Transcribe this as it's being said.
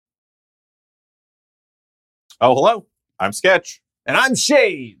Oh, hello. I'm Sketch. And I'm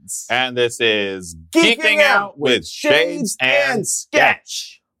Shades. And this is Geeking Out with Shades and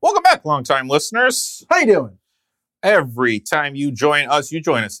Sketch. Welcome back, longtime listeners. How you doing? Every time you join us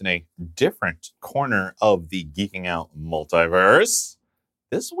in a different corner of the Geeking Out multiverse.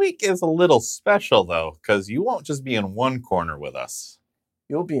 This week is a little special, though, because you won't just be in one corner with us.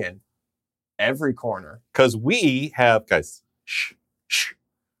 You'll be in every corner. Because we have, guys,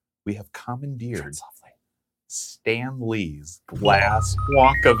 we have commandeered Stan Lee's Glass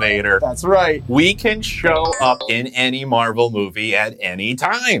Walkavator. That's right. We can show up in any Marvel movie at any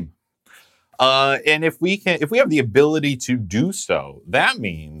time. And if we have the ability to do so, that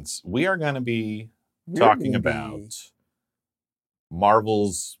means we are going to be talking about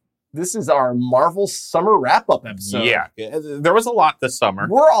Marvel's... This is our Marvel summer wrap-up episode. Yeah, there was a lot this summer.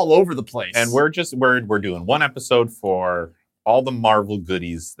 We're all over the place. And we're doing one episode for all the Marvel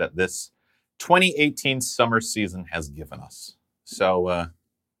goodies that this 2018 summer season has given us. So,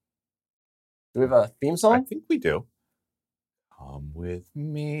 do we have a theme song? I think we do. Come with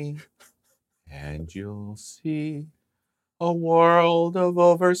me, and you'll see a world of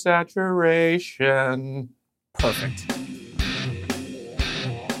oversaturation. Perfect.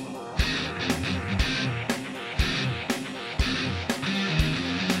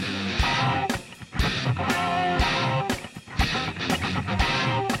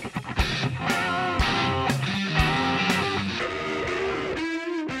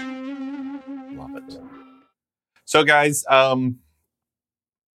 So, guys,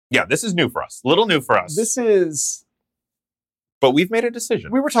 this is new for us. A little new for us. But we've made a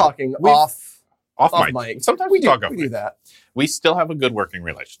decision. We were talking off mic. Sometimes we talk off mic. We do that. We still have a good working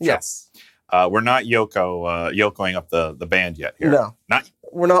relationship. Yes. We're not yokoing up the band yet here. No.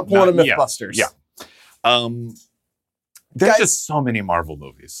 We're not pulling a Mythbusters. Yeah. There's just so many Marvel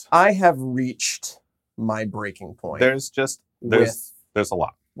movies. I have reached my breaking point. There's a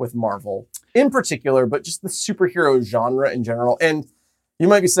lot. With Marvel in particular, but just the superhero genre in general. And you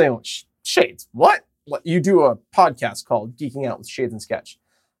might be saying, Shades, what? You do a podcast called Geeking Out with Shades and Sketch.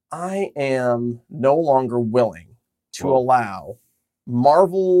 I am no longer willing to allow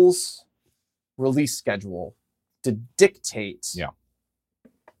Marvel's release schedule to dictate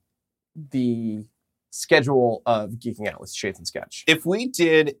the schedule of Geeking Out with Shades and Sketch. If we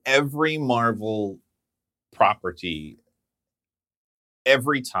did every Marvel property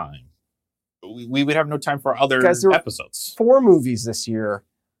every time, we would have no time for other episodes. 4 movies this year,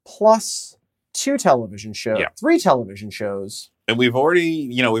 plus 2 television shows, 3 television shows. And we've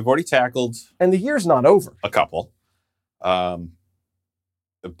already tackled... And the year's not over. A couple. But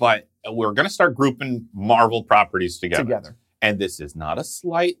we're going to start grouping Marvel properties together. And this is not a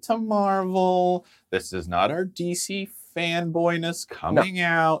slight to Marvel. This is not our DC fanboyness coming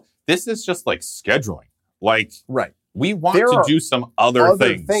out. This is just like scheduling. Right. We want to do some other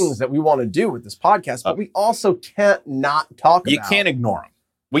things that we want to do with this podcast, but we also can't not talk about. You can't ignore them.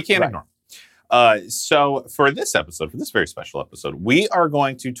 We can't ignore them. So for this very special episode, we are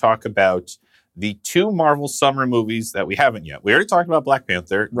going to talk about the 2 Marvel summer movies that we haven't yet. We already talked about Black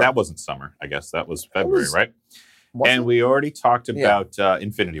Panther. Right. That wasn't summer. I guess that was February, right? And we already talked about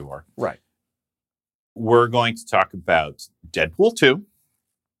Infinity War. Right. We're going to talk about Deadpool 2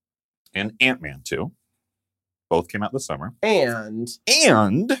 and Ant-Man 2. Both came out this summer. And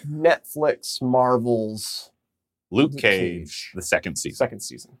Netflix Marvel's Luke Cage, the second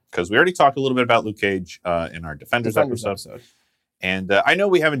season. Because we already talked a little bit about Luke Cage in our Defenders episode. And I know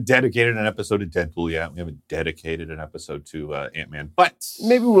we haven't dedicated an episode to Deadpool yet. We haven't dedicated an episode to Ant-Man. But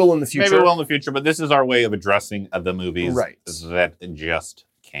maybe we'll in the future. But this is our way of addressing the movies that just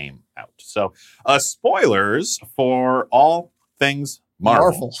came out. So spoilers for all things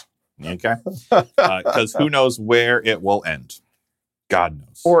Marvel. Okay? Because who knows where it will end. God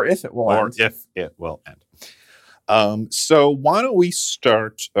knows. Or if it will end. So why don't we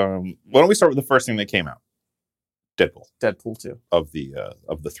start with the first thing that came out? Deadpool 2. Of the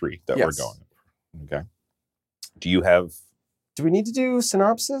 3 that we're going over. Okay. Do we need to do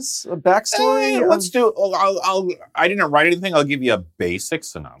synopsis? A backstory? Let's do... I didn't write anything. I'll give you a basic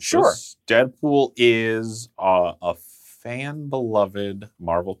synopsis. Sure. Deadpool is a fan-beloved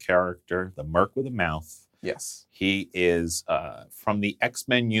Marvel character, the Merc with a Mouth. Yes. He is from the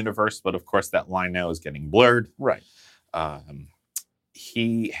X-Men universe, but of course that line now is getting blurred. Right.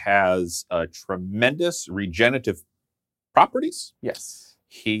 He has tremendous regenerative properties. Yes.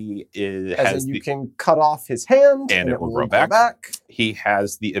 He you can cut off his hand and it will grow back. He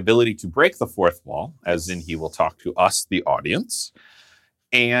has the ability to break the fourth wall, as in he will talk to us, the audience.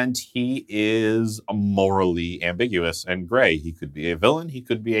 And he is morally ambiguous and gray. He could be a villain. He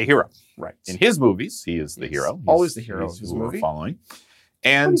could be a hero. Right. In his movies, he is the hero. He's always the hero of he's his who we're movie. following. But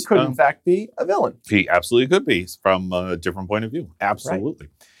And he could, in fact, be a villain. he absolutely could be from a different point of view. Absolutely.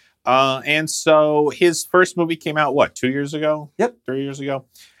 And so his first movie came out, 2 years ago? Yep. 3 years ago.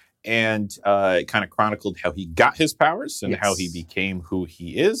 And it kind of chronicled how he got his powers and how he Yes. became who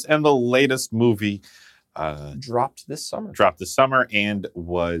he is. And the latest movie Dropped this summer. dropped this summer and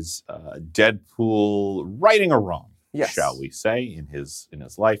was Deadpool righting a wrong, Yes. shall we say, in his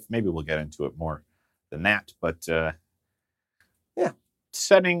life. Maybe we'll get into it more than that, but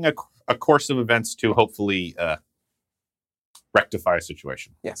setting a course of events to hopefully rectify a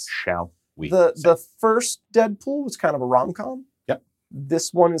situation. Yes. Shall we? The first Deadpool was kind of a rom-com. Yep.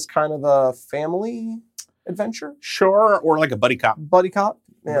 This one is kind of a family adventure. Sure, or like a buddy cop, Buddy cop.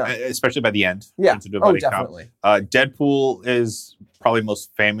 Yeah. especially by the end. Yeah. Into a Oh, buddy cop. definitely. Deadpool is probably most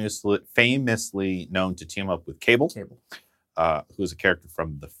famously known to team up with Cable, who's a character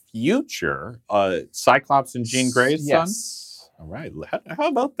from the future, Cyclops and Jean Grey's son. Yes. All right, how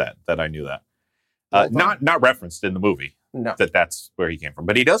about that I knew that. Well done. Not referenced in the movie No. that's where he came from,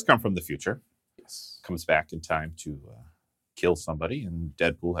 but he does come from the future. Yes. Comes back in time to kill somebody, and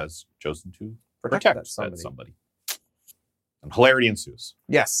Deadpool has chosen to Protect protect that that somebody. somebody. And hilarity ensues.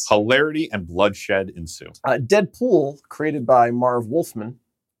 Yes. Hilarity and bloodshed ensue. Deadpool, created by Marv Wolfman,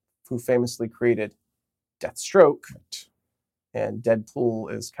 who famously created Deathstroke, and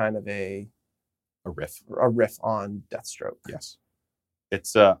Deadpool is kind of a riff. on Deathstroke. Yes.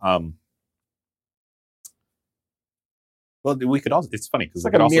 It's well, we could also. It's funny because It's we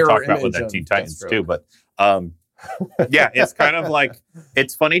like could a also mirror talk about with image that of Teen Titans Deathstroke. too. But yeah, it's kind of like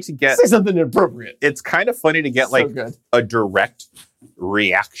it's funny to get. Say something inappropriate. It's kind of funny to get So like good. a direct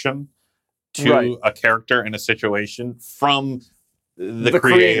reaction to Right. a character in a situation from the The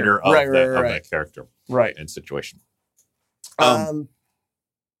creator. creator of, Right, of right. that character Right. and situation. Um,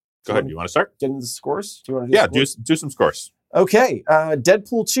 Go ahead. You want to start? get into the scores? Do you want to do Yeah, scores? do some scores. Okay.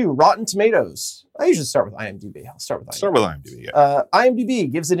 Deadpool 2, Rotten Tomatoes. I usually start with IMDb. I'll start with IMDb. Start with IMDb. Yeah.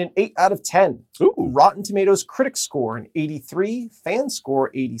 IMDb gives it an 8 out of 10. Ooh. Rotten Tomatoes critic score an 83, fan score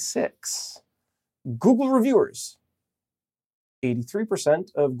 86. Google reviewers.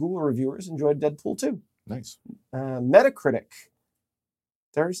 83% of Google reviewers enjoyed Deadpool 2. Nice. Metacritic.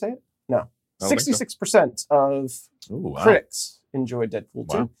 Did I already say it? No. I don't think so. 66% of Ooh, wow. critics enjoyed Deadpool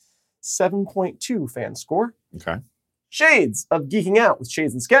 2. Wow. 7.2 fan score. Okay. Shades of Geeking Out with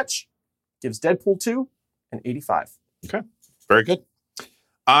Shades and Sketch gives Deadpool 2 an 85. Very good.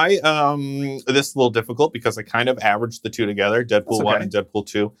 I this is a little difficult because I kind of averaged the two together, Deadpool That's 1 okay. and Deadpool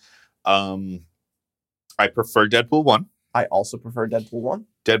 2. I prefer Deadpool 1. I also prefer Deadpool 1.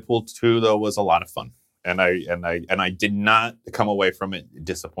 Deadpool 2 though was a lot of fun. And I did not come away from it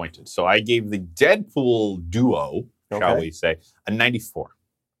disappointed. So I gave the Deadpool duo, shall Okay. we say, a 94.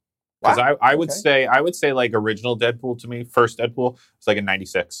 Because Wow. I would Okay. say like original Deadpool to me, first Deadpool was like a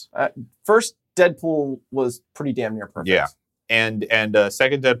 96. First Deadpool was pretty damn near perfect. Yeah. And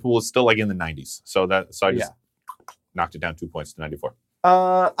second Deadpool is still like in the 90s. So I just knocked it down 2 points to 94.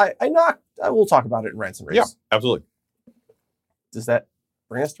 We'll talk about it in Ransom Reeves. Yeah, absolutely. Does that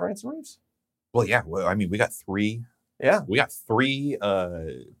bring us to Ransom Reeves? Well, yeah. Well, I mean, we got three Yeah.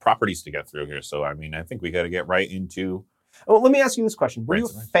 properties to get through here. So I mean, I think we got to get right into Well, let me ask you this question. Were you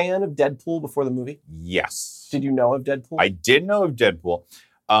Ransom a Reeves. fan of Deadpool before the movie? yes. Did you know of Deadpool? I did know of Deadpool.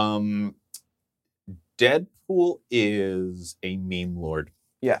 Deadpool is a meme lord.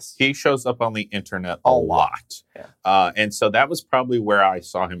 Yes. He shows up on the internet A a lot. lot. Yeah. And so that was probably where I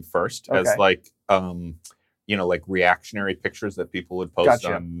saw him first as Okay. like, like reactionary pictures that people would post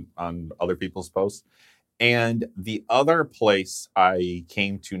Gotcha. on other people's posts. And the other place I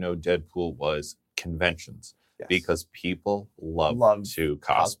came to know Deadpool was conventions Yes. because people love to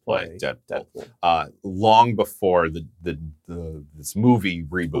cosplay cosplay Deadpool. Deadpool. Long before this movie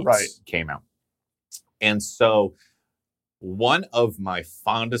reboots Right. came out. And so one of my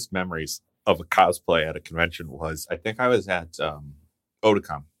fondest memories of a cosplay at a convention was, I think I was at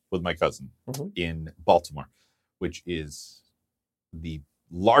Otakon with my cousin Mhm. in Baltimore, which is the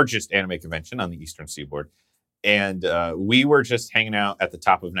largest anime convention on the Eastern Seaboard. And we were just hanging out at the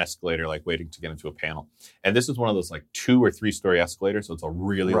top of an escalator, like waiting to get into a panel. And this is one of those like 2 or 3 story escalators. So it's a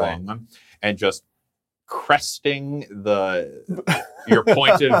really Right. long one. And just cresting your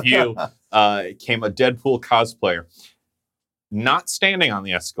point of view came a Deadpool cosplayer, not standing on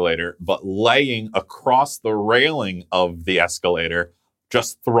the escalator, but laying across the railing of the escalator,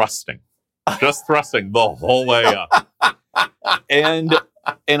 just thrusting the whole way up. And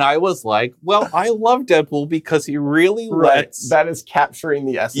And I was like, well, I love Deadpool because he really Right. lets. That is capturing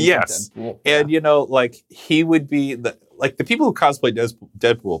the essence Yes. of Deadpool. And, like, he would be the people who cosplay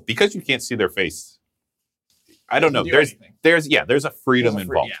Deadpool, because you can't see their face. I don't know. There's a freedom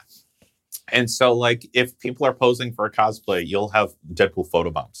involved. Yeah. And so, like, if people are posing for a cosplay, you'll have Deadpool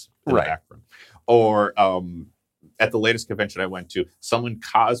photobombs in the background. Or at the latest convention I went to, someone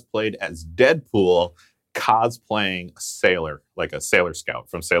cosplayed as Deadpool, cosplaying a sailor, like a Sailor Scout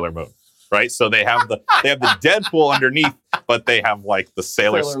from Sailor Moon. Right? So they have the Deadpool underneath, but they have like the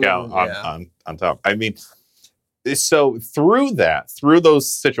Sailor Scout Moon, on top. I mean, so through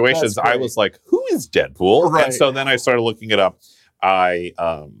those situations, I was like, who is Deadpool? Right. And so then I started looking it up.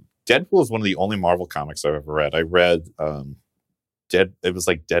 Deadpool is one of the only Marvel comics I've ever read. I read it was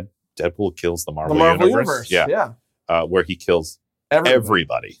like Deadpool kills the Marvel Universe. Yeah. Where he kills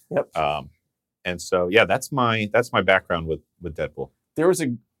everybody. Yep. And so that's my background with Deadpool. There was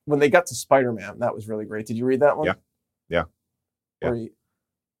when they got to Spider-Man, that was really great. Did you read that one? Yeah. Where he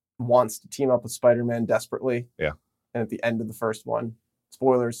wants to team up with Spider-Man desperately. Yeah. And at the end of the first one,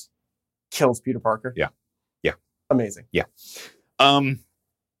 spoilers, kills Peter Parker. Yeah. Amazing. Yeah.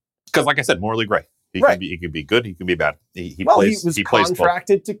 Because like I said, morally gray. He can be good. He can be bad. He was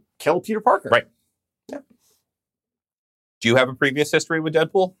contracted to kill Peter Parker. Right. Yeah. Do you have a previous history with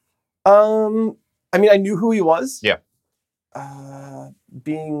Deadpool? I mean, I knew who he was. Yeah.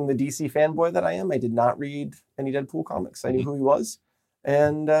 Being the DC fanboy that I am, I did not read any Deadpool comics. I knew who he was.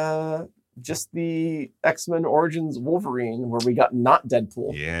 And just the X-Men Origins Wolverine, where we got not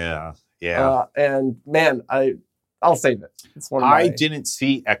Deadpool. Yeah. And man, I'll save it. It's one of I didn't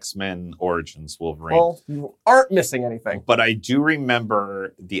see X-Men Origins Wolverine. Well, you aren't missing anything. But I do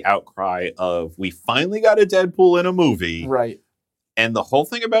remember the outcry of, we finally got a Deadpool in a movie. Right. And the whole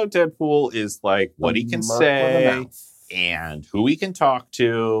thing about Deadpool is like what he can say and who he can talk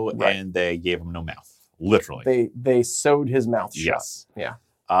to. Right. And they gave him no mouth. Literally. They sewed his mouth shut. Yes. Yeah.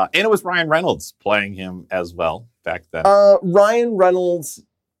 And it was Ryan Reynolds playing him as well back then. Ryan Reynolds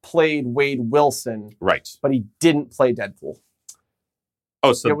played Wade Wilson. Right. But he didn't play Deadpool.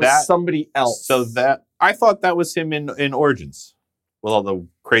 Oh, so it was somebody else. So I thought that was him in Origins with all the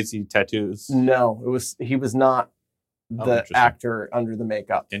crazy tattoos. No, he was not the actor under the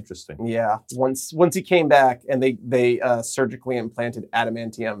makeup. Interesting. Yeah. Once he came back and they surgically implanted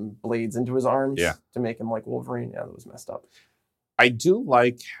adamantium blades into his arms to make him like Wolverine. Yeah, that was messed up. I do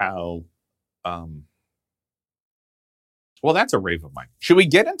like how well, that's a rave of mine. Should we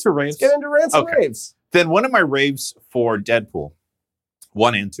get into raves? Let's get into rants and raves. Then one of my raves for Deadpool,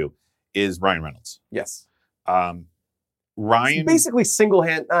 1 and 2, is Ryan Reynolds. Yes. Ryan basically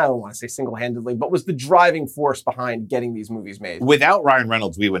I don't want to say single-handedly, but was the driving force behind getting these movies made. Without Ryan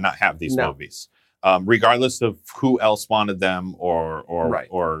Reynolds, we would not have these movies. Regardless of who else wanted them or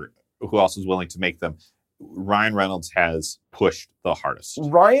who else was willing to make them. Ryan Reynolds has pushed the hardest.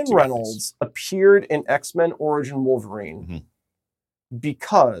 Ryan Reynolds appeared in X-Men Origin Wolverine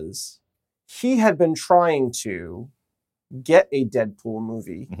because he had been trying to get a Deadpool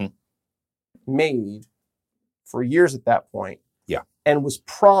movie made for years at that point. Yeah. And was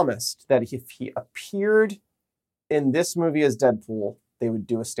promised that if he appeared in this movie as Deadpool, they would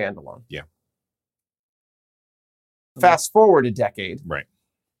do a standalone. Yeah. Fast forward a decade. Right.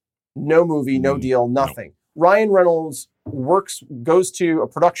 No movie, no deal, nothing. No. Ryan Reynolds goes to a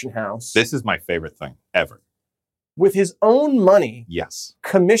production house. This is my favorite thing ever. With his own money. Yes.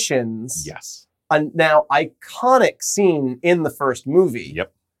 Commissions. Yes. A now iconic scene in the first movie.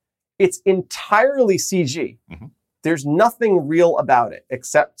 Yep. It's entirely CG. There's nothing real about it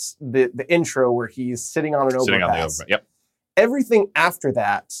except the intro where he's sitting on an overpass. Yep. Everything after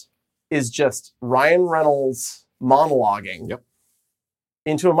that is just Ryan Reynolds monologuing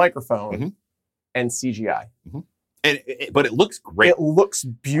into a microphone and CGI. But it looks great. It looks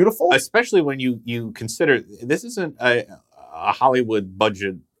beautiful. Especially when you consider this isn't a Hollywood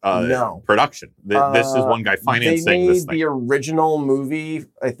budget production. This is one guy financing they made this thing. The original movie,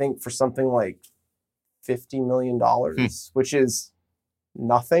 I think, for something like $50 million, which is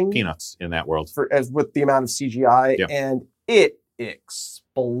nothing. Peanuts in that world. With the amount of CGI. And it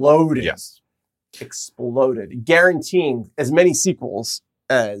exploded. Yes. Exploded. Guaranteeing as many sequels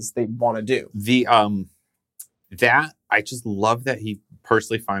as they want to do. That I just love that he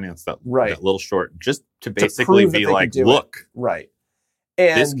personally financed that little short just to to basically be like, look. Right.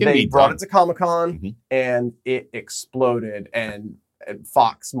 And they brought it to Comic-Con and it exploded and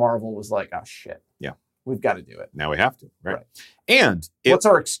Fox Marvel was like, oh shit. Yeah. We've got to do it. Now we have to. Right. And what's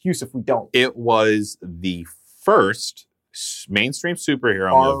our excuse if we don't? It was the first mainstream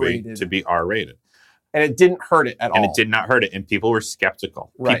superhero movie to be R-rated. And it didn't hurt it at all. And it did not hurt it. And people were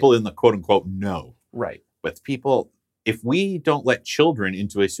skeptical. Right. People in the quote unquote know. Right. But people, if we don't let children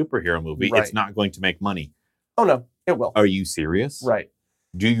into a superhero movie, Right. it's not going to make money. Oh, no, it will. Are you serious? Right.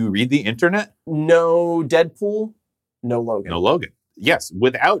 Do you read the internet? No Deadpool, no Logan. No Logan. Yes.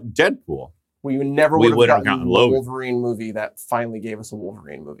 Without Deadpool. We never We would have would've gotten gotten a Logan. Wolverine movie that finally gave us a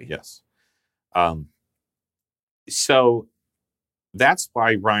Wolverine movie. Yes. So that's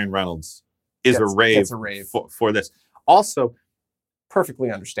why Ryan Reynolds is Gets a a rave, rave. For this. Also,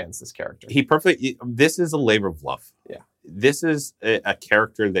 Perfectly understands this character. this is a labor of love. Yeah. This is a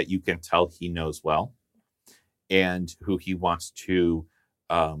character that you can tell he knows well and who he wants to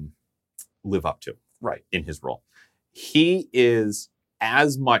live up to. Right. In his role. He is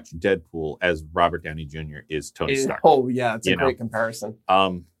as much Deadpool as Robert Downey Jr. is Tony Stark. Oh, yeah, it's a You know. great comparison.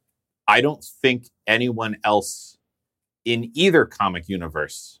 I don't think anyone else in either comic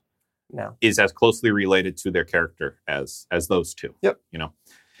universe No. is as closely related to their character as those two. Yep. You know.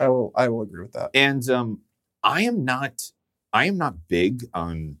 I will agree with that. And I am not big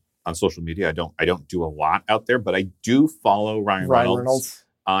on social media. I don't do a lot out there, but I do follow Ryan Reynolds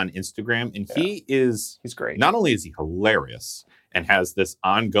on Instagram, and he's great. not only is he hilarious and has this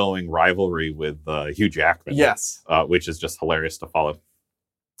ongoing rivalry with Hugh Jackman, Yes. which is just hilarious to follow.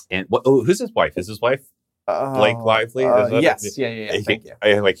 And who's his wife? Is his wife Blake Lively? Is that Yes. Yeah. Thank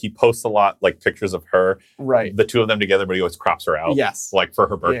you. He posts a lot like pictures of her, Right. the two of them together, but he always crops her out. Yes. Like for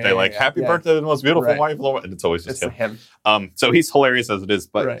her birthday, happy birthday to the most beautiful Right. wife in the world. And it's always just It's him. him. So he's hilarious as it is,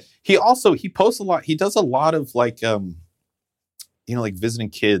 but Right. he posts a lot. He does a lot of like like visiting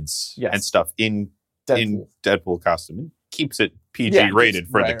kids Yes. and stuff in Deadpool costume, and keeps it PG Yeah, rated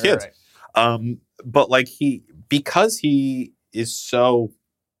for the kids. Right. But like because he is so,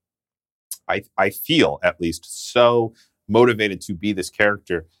 I feel at least so motivated to be this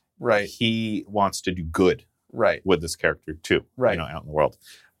character. Right. He wants to do good Right. with this character too. Right. Out in the world.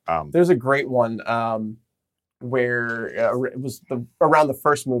 There's a great one where it was around the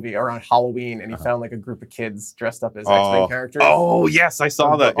first movie, around Halloween, and he found like a group of kids dressed up as X-Men characters. Oh yes, I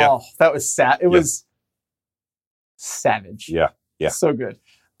saw that. Yeah. Oh, that was sad. It was savage. Yeah. So good.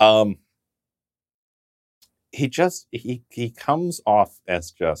 He comes off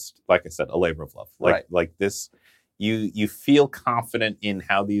as just, like I said, a labor of love. Like this, you feel confident in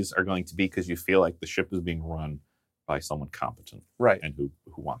how these are going to be because you feel like the ship is being run by someone competent, right, and who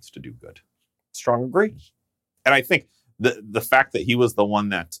wants to do good. Strong agree. And I think the fact that he was the one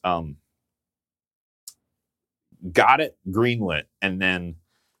that got it greenlit and then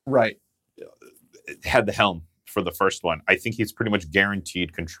right had the helm for the first one, I think he's pretty much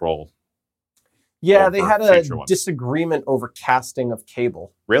guaranteed control. Yeah, they had a future ones. disagreement over casting of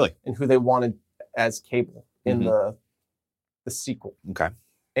Cable. Really? And who they wanted as Cable in the sequel. Okay.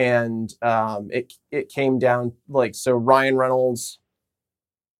 And it came down so Ryan Reynolds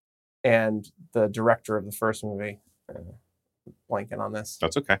and the director of the first movie, blanking on this.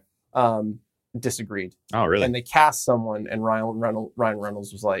 That's okay. Disagreed. Oh, really? And they cast someone, and Ryan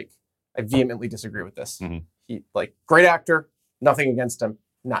Reynolds was like, I vehemently disagree with this. Mm-hmm. He great actor, nothing against him,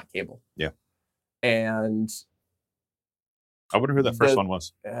 not Cable. Yeah. And I wonder who that first one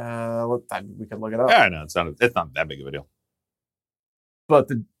was. We could look it up. Yeah, no, it's not that big of a deal. But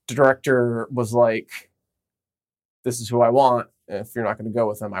the director was like, this is who I want. If you're not going to go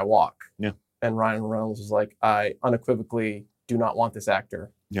with him, I walk. Yeah. And Ryan Reynolds was like, I unequivocally do not want this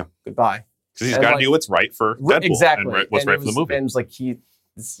actor. Yeah. Goodbye. Because he's got to do what's right for Deadpool. Exactly. And what's right for the movie. And it was like,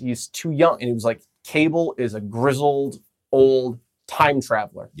 he's too young. And he was like, Cable is a grizzled, old time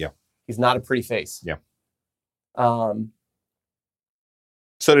traveler. Yeah. He's not a pretty face. Yeah.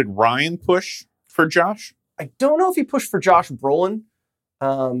 So did Ryan push for Josh? I don't know if he pushed for Josh Brolin.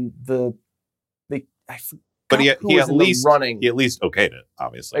 But he at least running. He at least okayed it,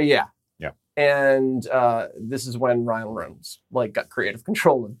 obviously. Yeah. Yeah. And this is when Ryan Reynolds got creative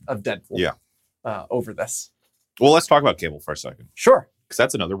control of Deadpool. Yeah. Over this. Well, let's talk about Cable for a second. Sure. Because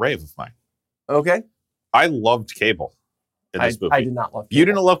that's another rave of mine. Okay. I loved Cable in this movie. I did not love Cable. You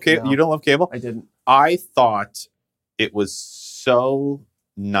didn't love Cable? No. You don't love Cable? I didn't. I thought it was so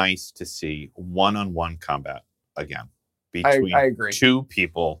nice to see one-on-one combat again between I agree. two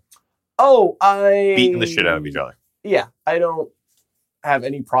people beating the shit out of each other. Yeah. I don't have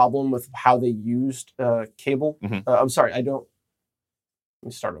any problem with how they used Cable. Mm-hmm. I'm sorry. Let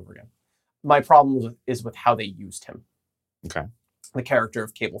me start over again. My problem is with how they used him. Okay. The character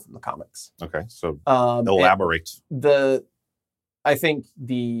of Cable from the comics. Okay. So elaborate. I think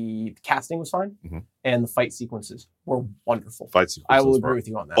the casting was fine, and the fight sequences were wonderful. I will agree with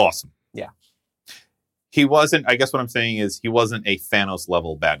you on that. Awesome. Yeah. He wasn't, I guess what I'm saying is he wasn't a Thanos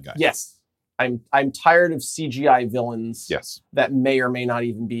level bad guy. Yes, I'm tired of CGI villains Yes. that may or may not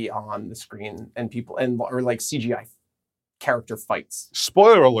even be on the screen and people or like CGI character fights.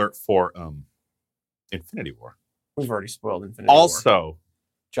 Spoiler alert for Infinity War. We've already spoiled Infinity War. Also,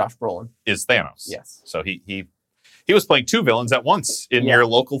 Josh Brolin. is Thanos. Yes. So he was playing two villains at once in your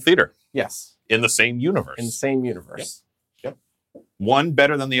local theater Yes. in the same universe. In the same universe. Yep. One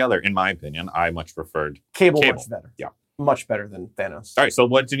better than the other, in my opinion. I much preferred Cable. Cable. Much better. Yeah. Much better than Thanos. All right. So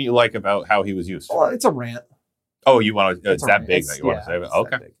what didn't you like about how he was used? Well, it's a rant. Oh, you want to? It's a that rant. big that you want to say? It's Okay.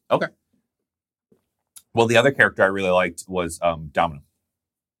 that big. Okay. Well, the other character I really liked was Domino.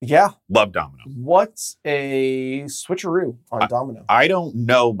 Yeah. Love Domino. What's a switcheroo on Domino? I don't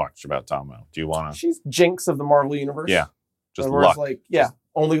know much about Domino. Do you want to? She's Jinx of the Marvel Universe. Yeah. Just where it's luck. like, yeah,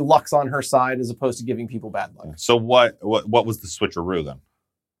 only luck's on her side as opposed to giving people bad luck. So what was the switcheroo then?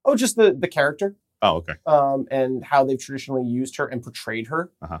 Oh, just the character. Oh, okay. And how they've traditionally used her and portrayed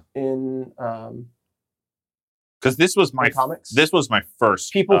her in because this was my comics. This was my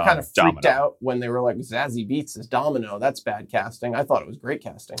first. People kind of freaked Domino. out when they were like, Zazie Beetz is Domino. That's bad casting. I thought it was great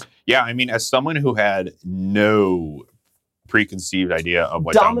casting. Yeah, I mean, as someone who had no preconceived idea of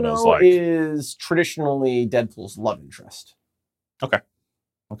what Domino's like, is traditionally Deadpool's love interest. Okay,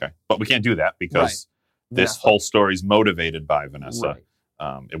 but we can't do that because this whole story is motivated by Vanessa. Right.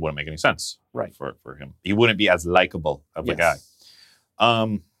 It wouldn't make any sense, right, for him. He wouldn't be as likable of a guy.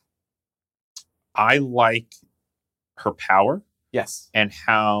 I like her power. Yes. And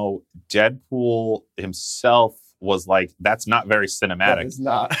how Deadpool himself was like, that's not very cinematic. That is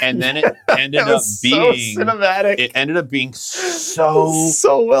not. And then it ended up being so cinematic. It ended up being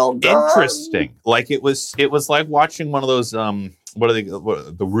so well done. interesting. Like it was like watching one of those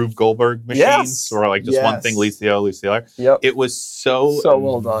the Rube Goldberg machines, or like just one thing leads to the other. Yep. It was so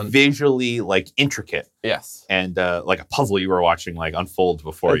well done, visually like intricate. Yes. And like a puzzle you were watching like unfold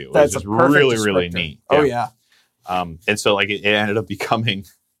before you. It That's was just really neat. Oh yeah. And so like it ended up becoming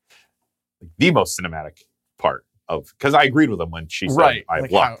the most cinematic part of, because I agreed with him when she said I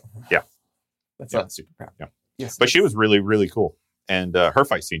have luck. That's not super proud. Yeah. Yes. But she was really cool. And her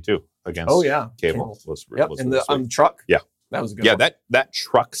fight scene too against Cable was in the on the truck. Yeah. That was a good one. that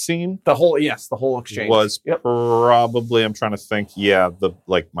truck scene. The whole exchange was probably, I'm trying to think,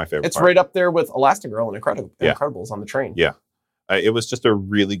 my favorite It's part. right up there with Elastigirl and Incredibles on the train. Yeah. It was just a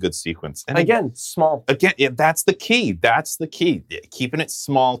really good sequence. And again, small. Again, that's the key. That's the key. Keeping it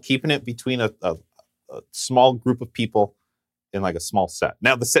small, keeping it between a small group of people in like a small set.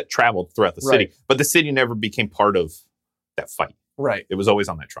 Now the set traveled throughout the city, but the city never became part of that fight. Right. It was always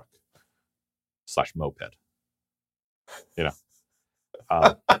on that truck / moped. You know.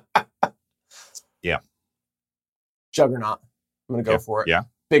 Yeah. Juggernaut. I'm going to go for it. Yeah.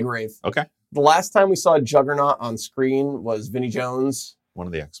 Big rave. Okay. The last time we saw Juggernaut on screen was Vinnie Jones. One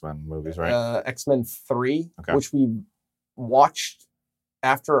of the X-Men movies, right? X-Men 3, okay. Which we watched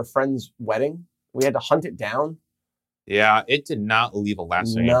after a friend's wedding. We had to hunt it down. Yeah, it did not leave a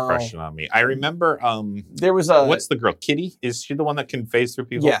lasting impression on me. I remember there was a... What's the girl? Kitty? Is she the one that can phase through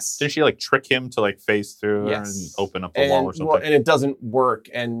people? Yes. Did she like trick him to like phase through her and open up the wall or something? Well, and it doesn't work,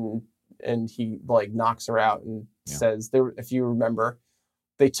 and he like knocks her out and says, "There." If you remember,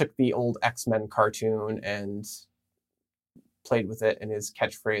 they took the old X-Men cartoon and played with it, and his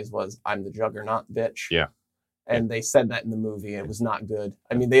catchphrase was, "I'm the Juggernaut, bitch." Yeah. And they said that in the movie, and it was not good.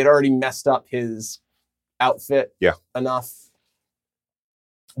 I mean, they had already messed up his outfit enough.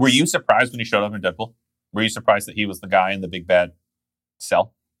 Were you surprised when he showed up in Deadpool? Were you surprised that he was the guy in the big bad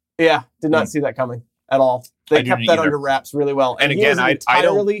cell? Yeah, did not see that coming at all. They kept that under wraps really well. And again,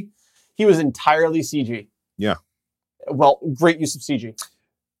 he was entirely CG. Yeah. Well, great use of CG.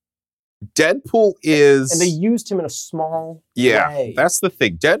 Deadpool is... And they used him in a small way. That's the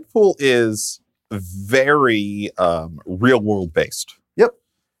thing. Deadpool is very real-world based. Yep.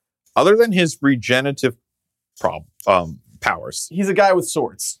 Other than his regenerative powers. He's a guy with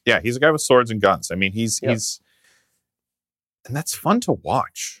swords. Yeah, he's a guy with swords and guns. I mean, he's and that's fun to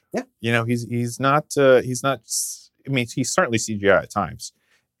watch. Yeah. You know, he's not I mean, he's certainly CGI at times.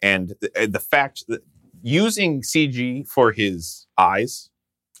 And the fact that using CG for his eyes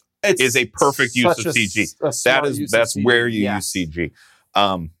is a perfect use of CG. That's where you use CG.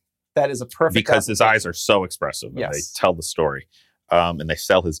 That is a perfect because his eyes are so expressive and they tell the story. And they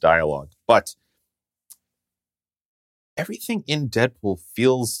sell his dialogue. But everything in Deadpool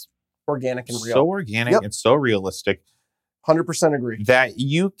feels organic and real. So organic and so realistic. 100% agree. That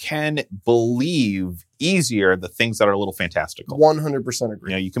you can believe easier the things that are a little fantastical. 100%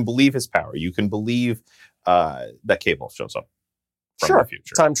 agree. You know, you can believe his power. You can believe that Cable shows up from the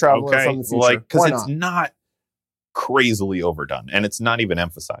future. Time traveler from the future. Because it's not crazily overdone and it's not even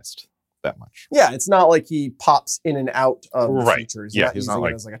emphasized. that much. Yeah, it's not like he pops in and out of the Right. future. He's Yeah, not he's using not it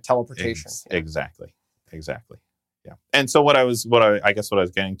like- as like a teleportation. Yeah. Exactly. Yeah. And so what I was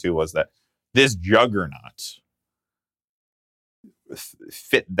getting to was that this juggernaut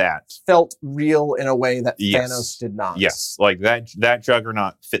fit that. Felt real in a way that Yes. Thanos did not. Yes, like that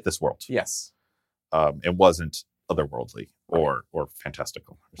juggernaut fit this world. Yes. It wasn't otherworldly or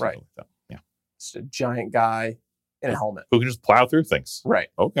fantastical or something Right. like that. Yeah. Just a giant guy in a helmet. Who can just plow through things. Right.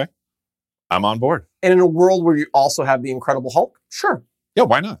 Okay. I'm on board. And in a world where you also have the Incredible Hulk, sure. Yeah,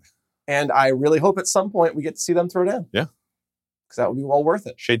 why not? And I really hope at some point we get to see them throw down. Yeah. Because that would be well worth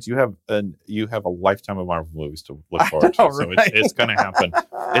it. Shades, you have a lifetime of Marvel movies to look I forward know, to. So right? it's gonna happen.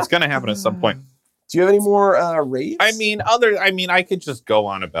 It's gonna happen at some point. Do you have any more raves? I mean, I could just go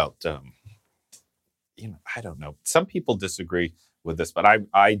on about I don't know. Some people disagree with this, but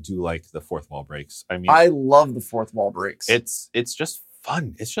I do like the fourth wall breaks. I mean, I love the fourth wall breaks. it's just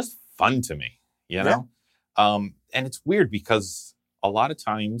fun. It's just fun to me, you know? And it's weird because a lot of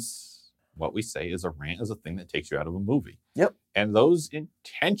times what we say is a rant is a thing that takes you out of a movie. Yep. And those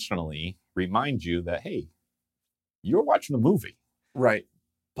intentionally remind you that, hey, you're watching a movie, right.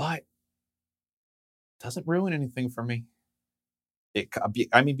 but it doesn't ruin anything for me.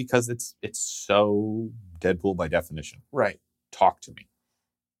 Because it's so Deadpool by definition. Right. Talk to me.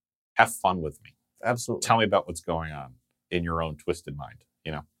 Have fun with me. Absolutely. Tell me about what's going on in your own twisted mind,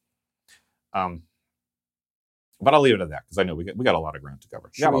 you know? But I'll leave it at that because I know we got a lot of ground to cover.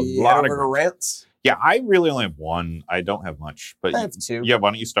 Should we head over to rants? Yeah, I really only have one. I don't have much, but I have two. yeah, why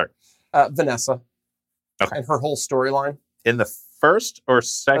don't you start? Vanessa. Okay. And her whole storyline. In the first or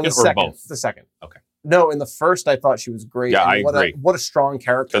second or both? The second. Okay. No, in the first, I thought she was great. Yeah, and I agree. What a strong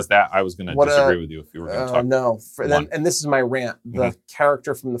character. Because that I was going to disagree with you if you were going to talk. No, One. and this is my rant. The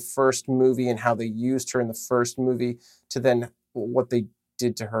character from the first movie and how they used her in the first movie to then what they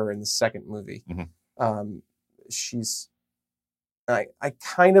did to her in the second movie. I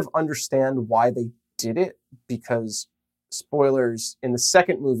kind of understand why they did it because, spoilers, in the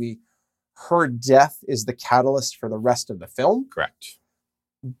second movie, her death is the catalyst for the rest of the film. Correct.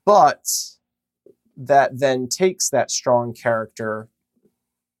 But that then takes that strong character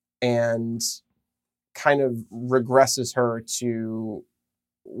and kind of regresses her to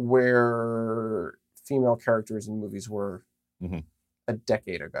where female characters in movies were a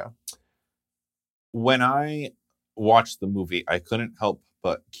decade ago. When I watched the movie, I couldn't help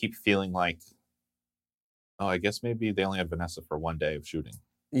but keep feeling like, oh, I guess maybe they only had Vanessa for one day of shooting.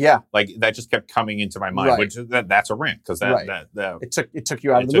 Yeah, Like that just kept coming into my mind, Right. which that's a rant because Right. that it took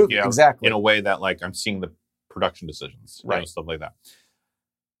you out It of the took movie. you out Exactly. in a way that like I'm seeing the production decisions, Right. stuff like that.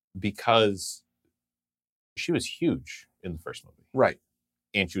 Because she was huge in the first movie, Right.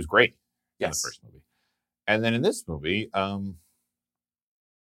 and she was great in Yes. the first movie, and then in this movie,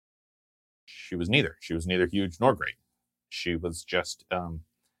 she was neither. She was neither huge nor great. She was just, and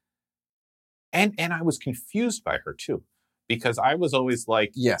I was confused by her too, because I was always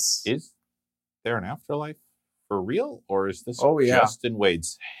like, Yes. is there an afterlife for real, or is this Oh, yeah. just in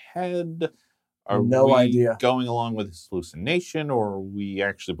Wade's head? Are No we idea. going along with this hallucination, or are we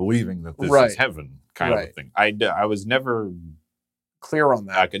actually believing that this Right. is heaven kind of a Right. thing? I was never, Clear on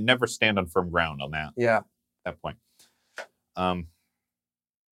that. I could never stand on firm ground on Yeah. that point. Yeah,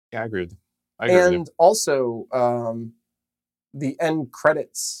 I agree with you. I agree with you. And also, the end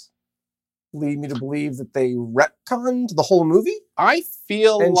credits lead me to believe that they retconned the whole movie I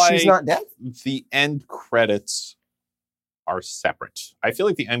feel and like she's not dead. the end credits are separate. I feel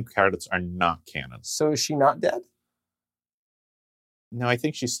like the end credits are not canon. So is she not dead? No, I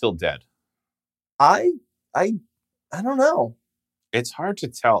think she's still dead. I don't know. It's hard to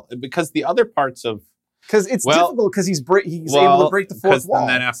tell because the other parts of Because it's Well- difficult because he's able to break the fourth wall. then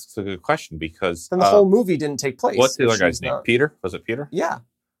that asks a good question because Then the whole movie didn't take place. what's the if other guy's she's name? not- Peter? Was it Peter? Yeah.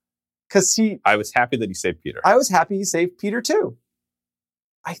 Because I was happy that he saved Peter. I was happy he saved Peter too.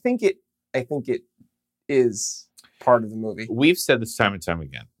 I think it is part of the movie. We've said this time and time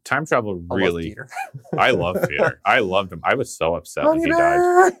again. Time travel I love really. Peter. I love Peter. I loved him. I was so upset when Honey he died.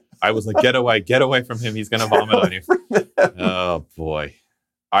 bear! I was like, get away from him. He's gonna vomit on you. Oh boy.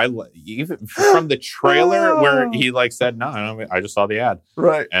 Even from the trailer where he like said, no, I just saw the ad,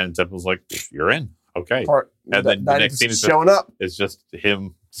 Right. and Tip was like, you're in, okay. Part, And then the next scene is showing up. It's just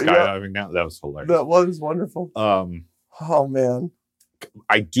him skydiving down. That was hilarious. That was wonderful. Oh man.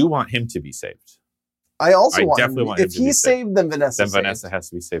 I do want him to be saved. I also I want definitely him, want him if to be he's saved, then Vanessa. Then Vanessa has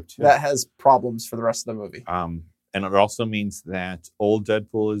to be saved too. That has problems for the rest of the movie. And it also means that old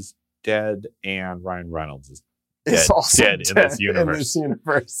Deadpool is dead and Ryan Reynolds is It's dead, also dead in this universe. In this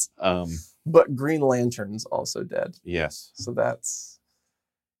universe. um But Green Lantern's also dead. yes. So that's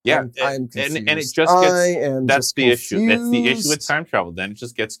Yeah, I'm confused. and it just gets. I am That's just the issue. That's the issue with confused. time travel. Then it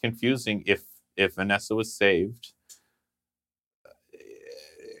just gets confusing. If Vanessa was saved,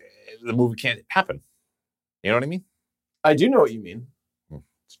 the movie can't happen. You know what I mean? I do know what you mean.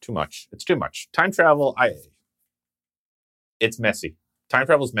 It's too much. It's too much. Time travel, it's messy. Time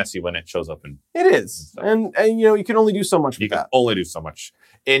travel is messy when it shows up in. It is, and you know, you can only do so much You with can that. only do so much,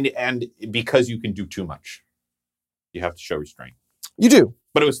 and because you can do too much, you have to show restraint. You do.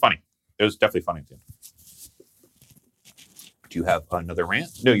 But it was funny. It was definitely funny too. Do you have another rant?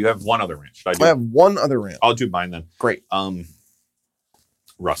 No, you have one other rant. Should I do? I have one other rant. I'll do mine then. Great.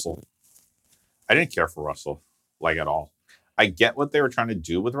 Russell. I didn't care for Russell like at all. I get what they were trying to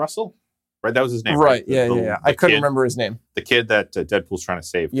do with Russell. Right, that was his name. Right. The- Yeah. the- Yeah. the I couldn't kid- remember his name. The kid that Deadpool's trying to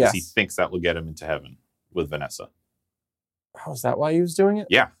save because he Yes. thinks that will get him into heaven with Vanessa. Oh, is that why he was doing it?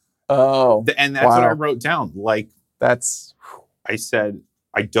 Yeah. Oh, And that's what I Wow. wrote down. Like that's I said,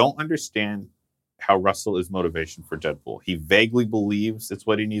 I don't understand how Russell is motivation for Deadpool. He vaguely believes it's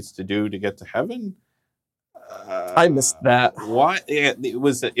what he needs to do to get to heaven. I missed that What? It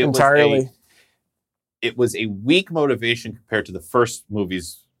was entirely. it was a weak motivation compared to the first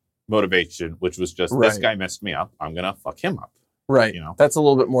movie's motivation, which was just this Right. guy messed me up. I'm gonna fuck him up. Right. You know? That's a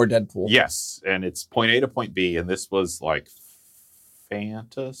little bit more Deadpool. Yes, and it's point A to point B, and this was like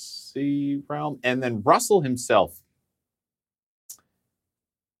fantasy realm. And then Russell himself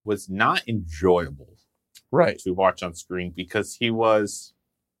was not enjoyable Right. to watch on screen because he was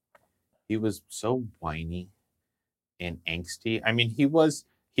so whiny and angsty. I mean, he was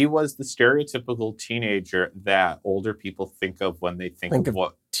the stereotypical teenager that older people think of when they think of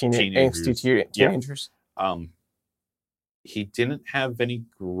what Angsty teenagers. he didn't have any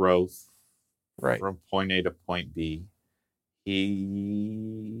growth Right. from point A to point B.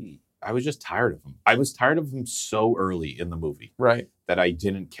 I was just tired of him. I was tired of him so early in the movie Right. that I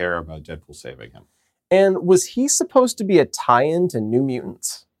didn't care about Deadpool saving him. And was he supposed to be a tie-in to New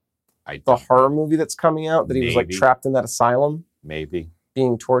Mutants, I the don't- horror movie that's coming out? That he was like Maybe. trapped in that asylum, maybe.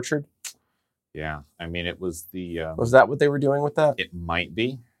 being tortured. Yeah. I mean, it was the Was that what they were doing with that? it might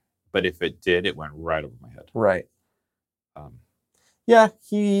be, but if it did, it went right over my head. Right. Um, Yeah,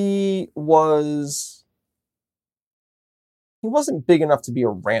 he wasn't big enough to be a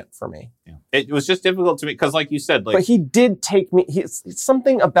rant for me. yeah. It was just difficult to me because, like you said, like But he did take me. It's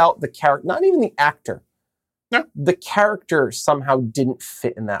something about the character, not even the actor. No. The character somehow didn't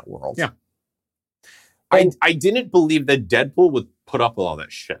fit in that world. Yeah. And- I didn't believe that Deadpool would put up with all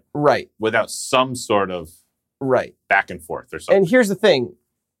that shit Right. without some sort of Right. back and forth or something. And here's the thing.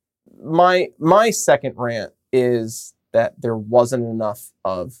 My second rant is that there wasn't enough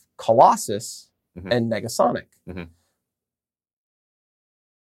of Colossus Mhm. and Negasonic. Mhm.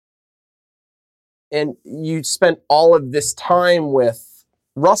 And you spent all of this time with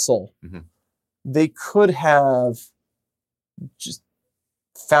Russell. Mhm. They could have just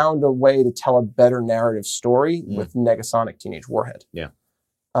found a way to tell a better narrative story Mm. with Negasonic Teenage Warhead. Yeah.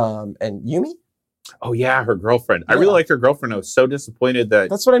 And Yumi? Oh yeah, her girlfriend. I Yeah. really liked her girlfriend. I was so disappointed that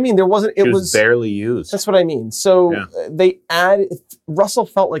That's what I mean. There wasn't, she it was was barely used. That's what I mean. So Yeah. they added, Russell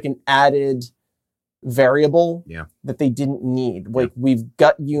felt like an added variable Yeah. that they didn't need. Like we've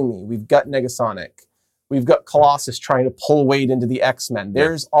got Yumi, we've got Negasonic, we've got Colossus trying to pull Wade into the X-Men. Yeah.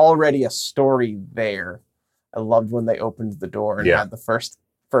 There's already a story there. I loved when they opened the door and Yeah. had the first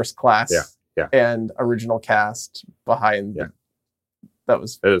class Yeah. and original cast behind. Yeah. That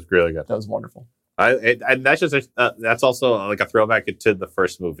was It was really good. wonderful. And that's just that's also like a throwback to the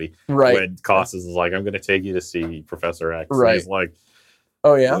first movie Right. when Colossus is like, "I'm going to take you to see Professor X." And Right. he's like,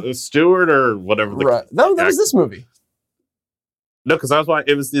 Oh yeah. Stewart or whatever. Right. That was this movie. No, because I was why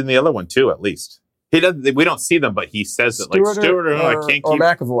it was in the other one too. At least he doesn't. We don't see them, but he says it like Stewart or I can't or keep.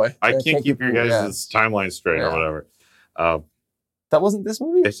 McAvoy. I can't keep your yeah. guys' timeline straight or Yeah. whatever. That wasn't this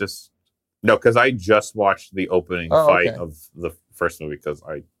movie? It's just no, because I just watched the opening Oh, fight okay. of the first movie because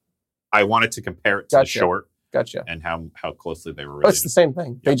I wanted to compare it to the Gotcha. short Gotcha. and how closely they were Oh, related. it's the same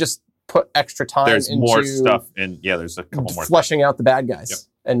thing. They Yep. just put extra time There's into more stuff, and yeah, there's a couple more. fleshing out the bad guys Yep.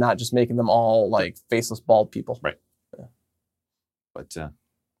 and not just making them all like faceless bald people. Right. Yeah. But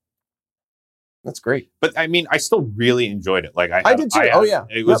That's great. I mean, I still really enjoyed it. Like I did too. Oh, yeah.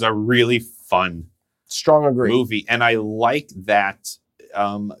 it was a really fun Strong agree. movie, and I like that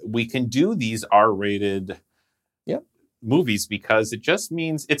we can do these R-rated Yep. movies because it just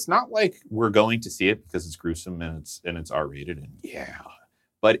means it's not like we're going to see it because it's gruesome and it's R-rated and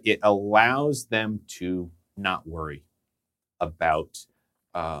but it allows them to not worry about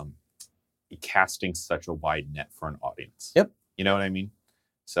casting such a wide net for an audience. Yep. You know what I mean?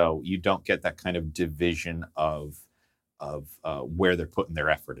 So you don't get that kind of division of where they're putting their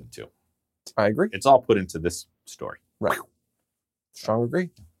effort into. I agree. It's all put into this story. Right. Strong agree.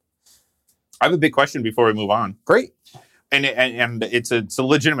 I have a big question before we move on. Great. And it's a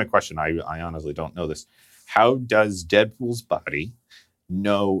legitimate question. I honestly don't know this. How does Deadpool's body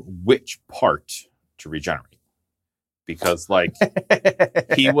know which part to regenerate? Because like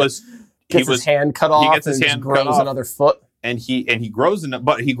he was his hand cut off. He gets his and hand grows cut off, another foot. and he grows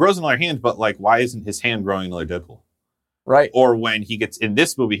another hand. But like, why isn't his hand growing another Deadpool? Right. Or when he gets in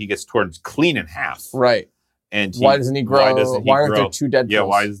this movie, he gets torn clean in half. Right. And why doesn't he grow? Why aren't there two Deadpools? Yeah.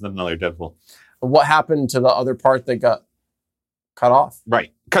 Why isn't there another Deadpool? What happened to the other part that got cut off?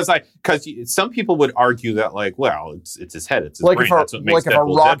 Right. Because some people would argue that like, well, it's his head, it's his like brain. That's what makes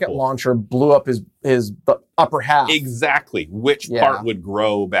Deadpool, a rocket Deadpool. launcher blew up the upper half. Exactly. Which part would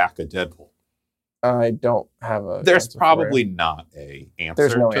grow back a Deadpool? I don't have a. There's probably not a answer.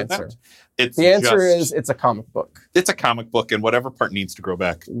 There's no to answer. That. The answer is it's a comic book. It's a comic book, and whatever part needs to grow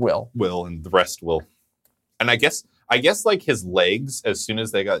back will, and the rest will. And I guess like his legs, as soon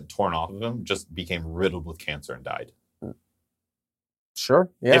as they got torn off of him, just became riddled with cancer and died.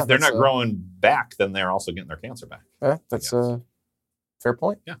 Sure. Yeah. If they're not growing back, then they're also getting their cancer back. Yeah, that's a fair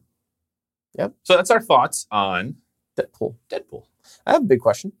point. Yeah. Yep. So that's our thoughts on Deadpool. I have a big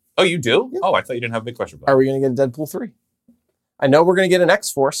question. Oh, you do? Yeah. Oh, I thought you didn't have a big question. Are we going to get a Deadpool 3? I know we're going to get an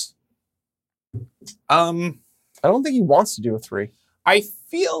X-Force. I don't think he wants to do a 3. I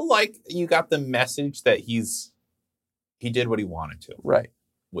feel like you got the message that he did what he wanted to. Right.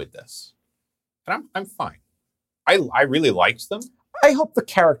 With this. And I'm fine. I really liked them. I hope the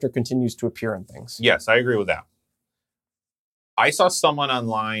character continues to appear in things. Yes, I agree with that. I saw someone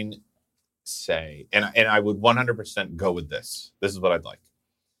online say, and I would 100% go with this. This is what I'd like.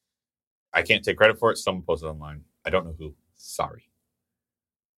 I can't take credit for it. Someone posted online. I don't know who. Sorry.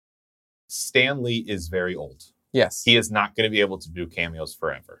 Stan Lee is very old. Yes. He is not going to be able to do cameos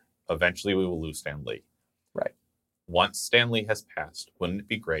forever. Eventually, we will lose Stan Lee. Right. Once Stan Lee has passed, wouldn't it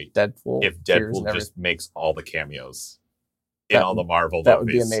be great if Deadpool just makes all the cameos in all the Marvel movies? That would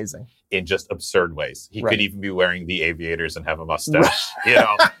be amazing. In just absurd ways. He could even be wearing the aviators and have a mustache,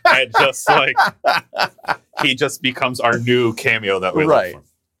 and just like he just becomes our new cameo that we look for.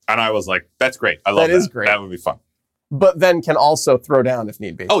 And I was like, that's great. I love that. That is great. That would be fun. But then can also throw down if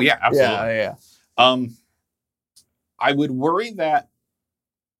need be. Oh, yeah, absolutely. Yeah. I would worry that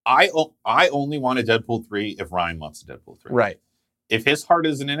I only want a Deadpool 3 if Ryan wants a Deadpool 3. Right. If his heart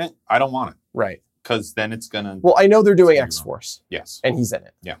isn't in it, I don't want it. Right. Because then it's going to... Well, I know they're doing X-Force. Yes. And he's in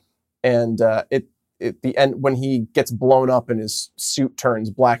it. Yeah. And at the end, when he gets blown up and his suit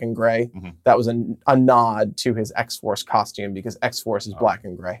turns black and gray, that was a nod to his X-Force costume because X-Force is black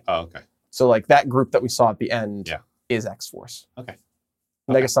and gray. Oh, okay. So like that group that we saw at the end is X-Force. Okay.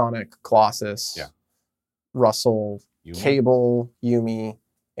 Negasonic, Colossus, Russell, Yumi? Cable, Yumi,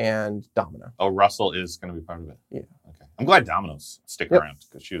 and Domino. Oh, Russell is going to be part of it? Yeah. Okay. I'm glad Domino's sticking around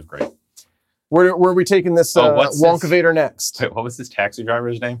because she was great. Where are we taking this Wonkavator next? Wait, what was this taxi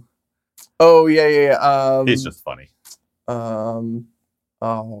driver's name? Oh, yeah. He's just funny. I don't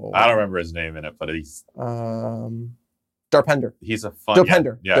remember his name in it, but he's... Darpender. He's a fun...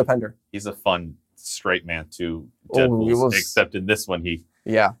 Dopender. Yeah. Dopender. He's a fun straight man to Deadpool, except in this one he's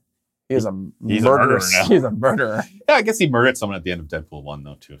a murderer now. He's a murderer. Yeah, I guess he murdered someone at the end of Deadpool 1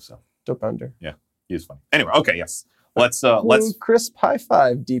 though too. So Dopender. Yeah, he was funny. Anyway, okay, yes. Let's crisp high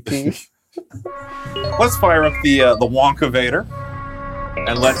five, DP. Let's fire up the Wonkavator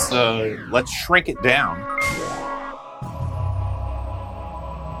and let's shrink it down.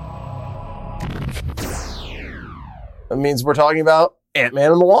 That means we're talking about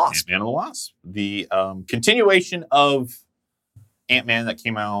Ant-Man and the Wasp. Ant-Man and the Wasp. The continuation of Ant-Man that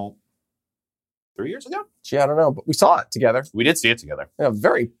came out 3 years ago? Gee, I don't know, but we saw it together. We did see it together. Yeah,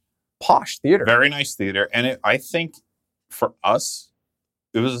 very posh theater. Very nice theater. And I think for us,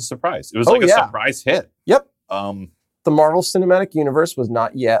 it was a surprise. It was a surprise hit. Yep. The Marvel Cinematic Universe was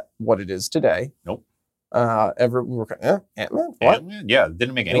not yet what it is today. Nope. We were Ant-Man? What? Ant-Man? Yeah, it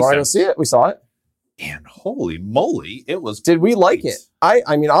didn't make any sense. Why don't see it? We saw it. And holy moly, it was... Did we like it?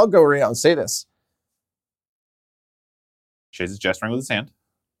 I mean, I'll go right out and say this. Shades is gesturing with his hand.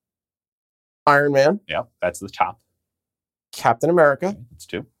 Iron Man. Yeah, that's the top. Captain America. Okay, that's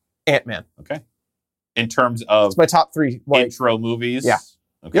 2. Ant-Man. Okay. In terms of... It's my top 3. Intro movies? Yeah.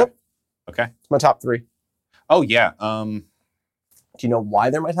 Okay. Yep. Okay. It's my top 3. Oh, yeah. Do you know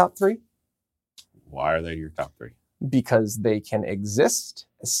why they're my top 3? Why are they your top 3? Because they can exist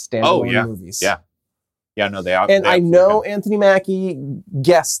as standalone movies. Yeah. Yeah, no, they are. And I know Anthony Mackie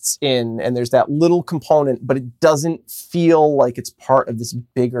guests in, and there's that little component, but it doesn't feel like it's part of this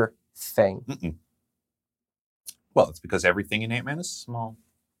bigger thing. Well, it's because everything in Ant-Man is small.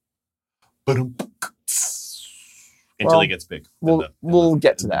 Until Well, he gets big. We'll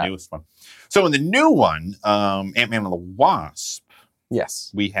get to in that. The newest one. So in the new one, Ant-Man and the Wasp,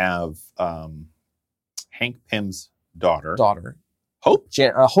 Yes. we have Hank Pym's daughter. Hope?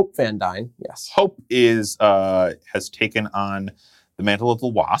 Hope Van Dyne, yes. Hope has taken on the mantle of the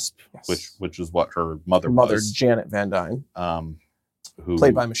Wasp, Yes. which is what her mother was. Janet Van Dyne, who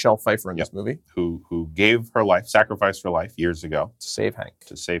played by Michelle Pfeiffer in this movie. Who gave her life, sacrificed her life years ago. To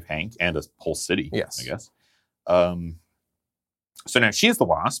save Hank and a whole city, yes. I guess. So now she's the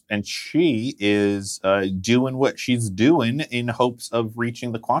Wasp, and she is doing what she's doing in hopes of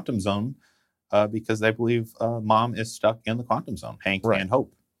reaching the quantum zone because they believe Mom is stuck in the quantum zone, Hank and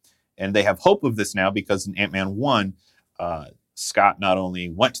Hope. And they have hope of this now because in Ant-Man 1, Scott not only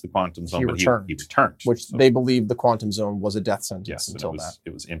went to the quantum zone, but he returned. Which they believed the quantum zone was a death sentence until that.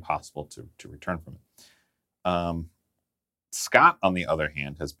 It was impossible to return from it. Scott, on the other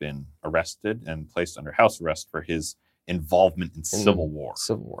hand, has been arrested and placed under house arrest for his involvement in Civil War.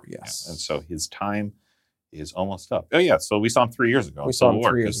 Civil War, yes. Yeah. And so his time is almost up. Oh, yeah. So we saw him 3 years ago. We saw him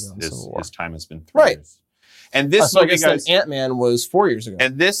 3 years ago in Civil War. His time has been 3 years. And this movie, guys, Ant-Man was 4 years ago.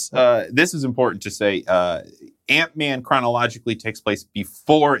 And this is important to say. Ant-Man chronologically takes place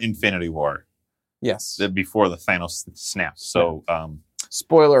before Infinity War. Yes. Before the Thanos snap. So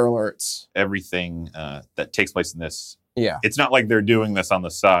spoiler alerts. Everything that takes place in this. Yeah. It's not like they're doing this on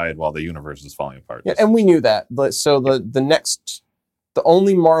the side while the universe is falling apart. Yeah, and we knew that. So the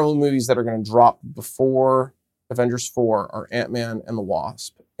only Marvel movies that are going to drop before Avengers 4 are Ant-Man and the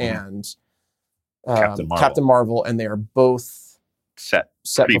Wasp and Captain Marvel, and they are both set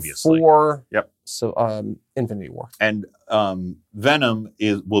previously. Before Infinity War. And Venom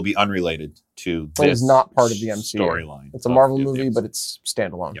will be unrelated to this. It is not part of the MCU storyline. It's a Marvel movie, but it's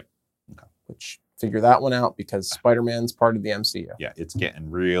standalone. Yep. Okay. Which figure that one out because Spider-Man's part of the MCU. Yeah, it's getting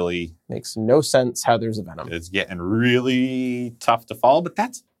really makes no sense how there's a Venom. It's getting really tough to follow, but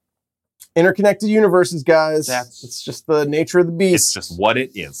that's interconnected universes, guys. It's just the nature of the beast. It's just what it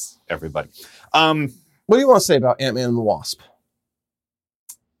is, everybody. What do you want to say about Ant-Man and the Wasp?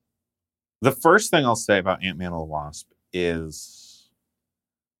 The first thing I'll say about Ant-Man and the Wasp is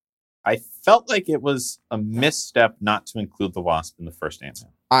I felt like it was a misstep not to include the Wasp in the first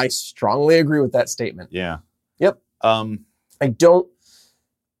Ant-Man. I strongly agree with that statement. Yeah. Yep. I don't.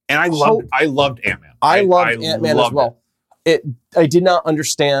 And I loved Ant-Man. I loved Ant-Man as well. I did not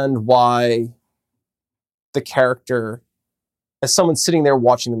understand why the character, as someone sitting there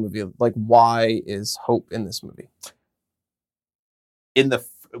watching the movie, like, why is Hope in this movie?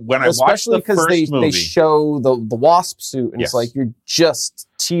 When I watched the first movie, they show the Wasp suit, and it's like, you're just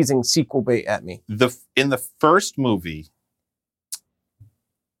teasing sequel bait at me. In the first movie,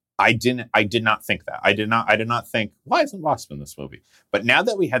 I did not think that. I did not think, why isn't Wasp in this movie? But now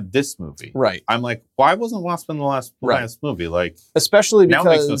that we had this movie, right, I'm like, why wasn't Wasp in the last movie? Like, especially because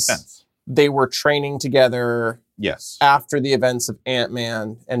now it makes no sense. They were training together. Yes. After the events of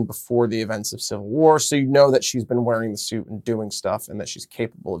Ant-Man and before the events of Civil War, so you know that she's been wearing the suit and doing stuff, and that she's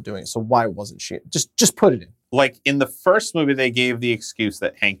capable of doing it. So why wasn't she? Just put it in. Like in the first movie, they gave the excuse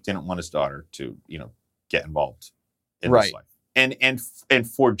that Hank didn't want his daughter to, get involved in his life. And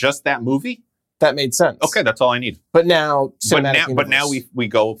for just that movie, that made sense. Okay, that's all I need. But now, we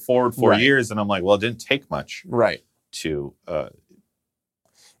go forward 4 years, and I'm like, well, it didn't take much, right?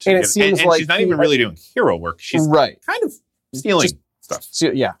 And it seems like she's not even really doing hero work. She's kind of stealing stuff.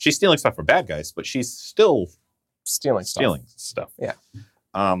 She's stealing stuff from bad guys, but she's still stealing stuff. Yeah.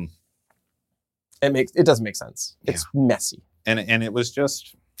 It doesn't make sense. It's messy. And it was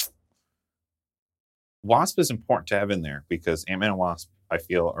just, Wasp is important to have in there because Ant-Man and Wasp, I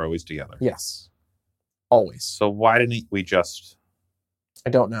feel, are always together. Yes. Always. So why didn't we just I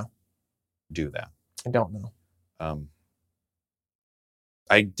don't know. Do that? I don't know.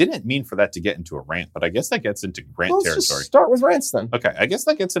 I didn't mean for that to get into a rant, but I guess that gets into rant territory. Just start with rants then. Okay, I guess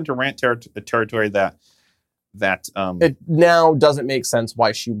that gets into rant territory that it now doesn't make sense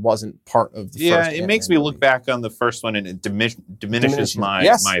why she wasn't part of the first. It makes me look back on the first one and it diminishes my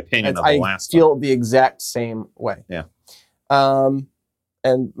opinion of the last one. I feel the exact same way. Yeah.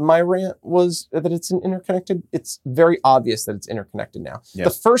 And my rant was that it's very obvious that it's interconnected now. Yeah.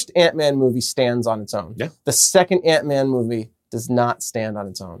 The first Ant-Man movie stands on its own. Yeah. The second Ant-Man movie does not stand on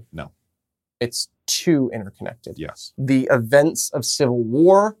its own. No. It's too interconnected. Yes. The events of Civil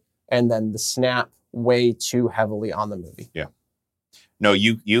War and then the snap weigh too heavily on the movie. Yeah. No,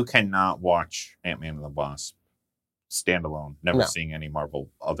 you cannot watch Ant-Man and the Wasp standalone, never seeing any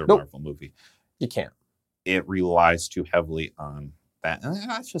Marvel movie. You can't. It relies too heavily on that. And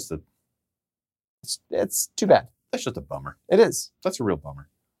that's just it's too bad. That's just a bummer. It is. That's a real bummer.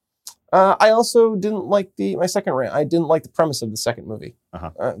 I also didn't like my second rant. I didn't like the premise of the second movie.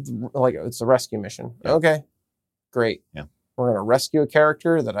 Like it's a rescue mission. Yeah. Okay, great. Yeah. We're going to rescue a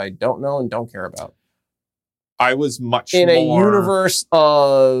character that I don't know and don't care about. I was much in more... a universe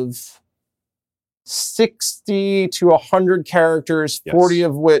of 60 to 100 characters, Yes. 40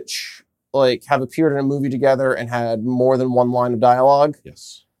 of which like have appeared in a movie together and had more than one line of dialogue.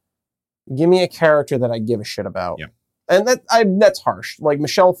 Yes. Give me a character that I give a shit about. Yeah. And that's harsh. Like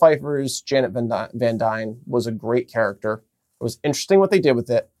Michelle Pfeiffer's Janet Van Dyne was a great character. It was interesting what they did with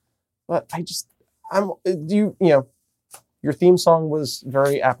it, but your theme song was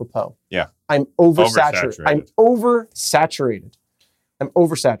very apropos. Yeah. I'm oversaturated. I'm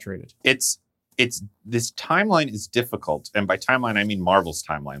oversaturated. It's this timeline is difficult, and by timeline I mean Marvel's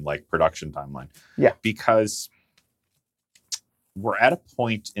timeline, like production timeline. Yeah. Because we're at a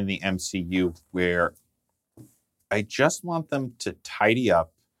point in the MCU where I just want them to tidy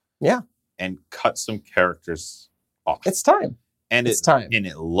up, and cut some characters off. It's time. And it's time. And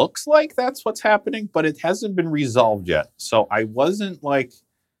it looks like that's what's happening, but it hasn't been resolved yet. So I wasn't like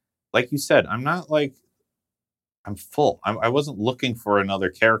you said, I'm not like, I'm full. I wasn't looking for another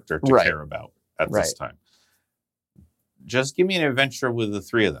character to care about at this time. Just give me an adventure with the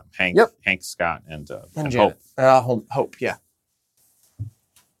three of them, Hank, Scott, and Janet. Hope. Hope, yeah.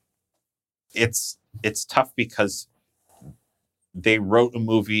 It's tough because they wrote a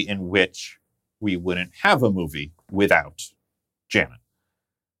movie in which we wouldn't have a movie without Janet.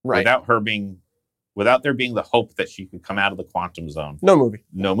 Right. Without there being the hope that she could come out of the quantum zone. No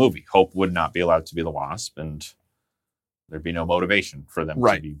movie. Hope would not be allowed to be the Wasp, and there'd be no motivation for them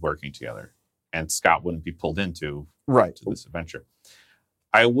to be working together. And Scott wouldn't be pulled into this adventure.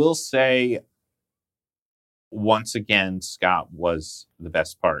 I will say, once again, Scott was the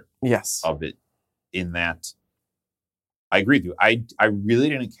best part of it, in that I agree with you. I really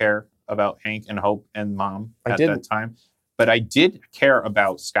didn't care about Hank and Hope and Mom at that time. But I did care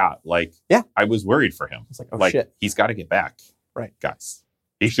about Scott. Like, I was worried for him. It's like, oh, shit. He's got to get back. Right. Guys.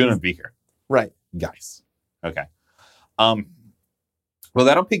 He shouldn't be here. Right. Guys. Okay. Well,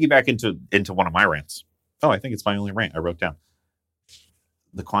 that'll piggyback into one of my rants. Oh, I think it's my only rant I wrote down.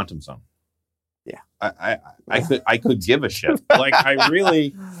 The quantum zone. Yeah. I could give a shit. Like, I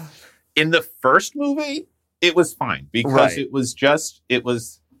really... In the first movie, it was fine. Because it was just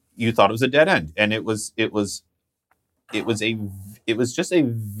you thought it was a dead end. And it was just a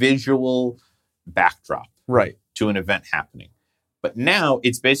visual backdrop to an event happening. But now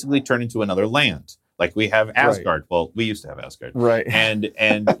it's basically turned into another land. Like we have Asgard. Well, we used to have Asgard. Right. And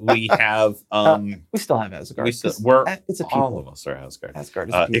we have we still have Asgard. It's a people. All of us are Asgard. Asgard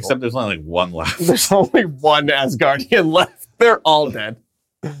is a people. Except there's only like one left. There's only one Asgardian left. They're all dead.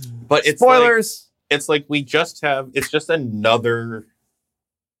 But it's spoilers. It's like it's just another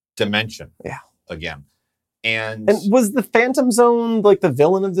dimension. Yeah. Again. And was the Phantom Zone like the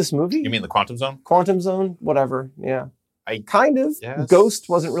villain of this movie? You mean the Quantum Zone? Quantum Zone, whatever. Yeah. Kind of. Yes. Ghost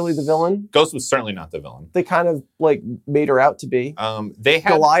wasn't really the villain. Ghost was certainly not the villain. They kind of like made her out to be.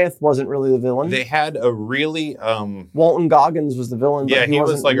 Goliath wasn't really the villain. They had a really Walton Goggins was the villain. Yeah, he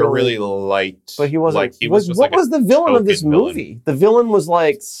was like a really light. But he wasn't. Like, he was just what like was the villain of this movie? Villain. The villain was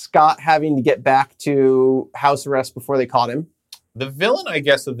like Scott having to get back to house arrest before they caught him. The villain, I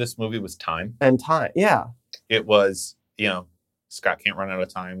guess, of this movie was time. And time, yeah. It was, Scott can't run out of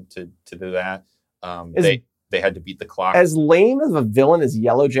time to do that. They had to beat the clock. As lame of a villain as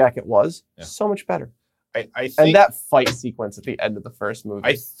Yellow Jacket was, so much better. I think, and that fight sequence at the end of the first movie,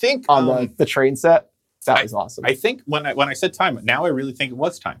 I think on the train set, that was awesome. I think when I said time, now I really think it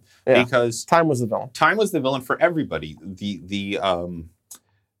was time, because time was the villain. Time was the villain for everybody. The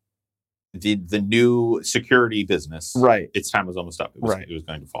new security business, its time was almost up. It was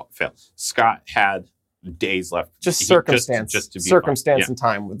going to fail. Scott had days left. Just circumstance. Just to be circumstance and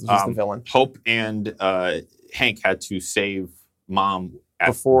time was the villain. Hope and Hank had to save Mom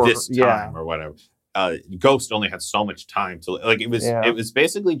at this time or whatever. Ghost only had so much time to it was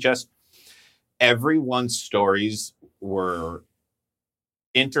basically just everyone's stories were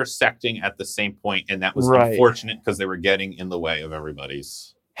intersecting at the same point, and that was unfortunate because they were getting in the way of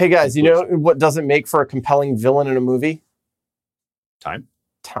everybody's. Hey guys, you know what doesn't make for a compelling villain in a movie? Time.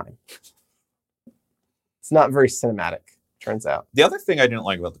 It's not very cinematic, turns out. The other thing I didn't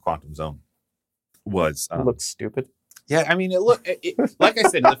like about the Quantum Zone was it looks stupid. Yeah, I mean, it like I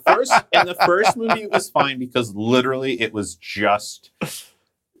said, in the first movie it was fine because literally it was just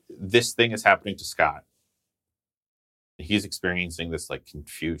this thing is happening to Scott. He's experiencing this like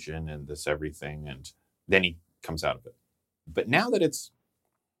confusion and this everything, and then he comes out of it. But now that it's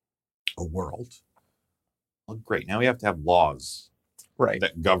a world, well, great. Now we have to have laws Right.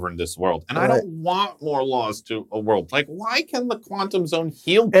 that govern this world. And I Right. don't want more laws to a world. Like, why can the quantum zone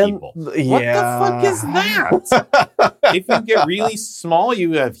heal And people? yeah. What the fuck is that? If you get really small,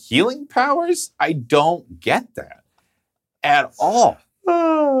 you have healing powers? I don't get that at all.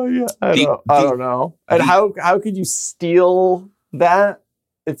 Oh yeah, I The- don't know. And the- how could you steal that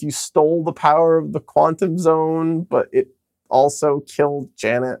if you stole the power of the quantum zone, but it also killed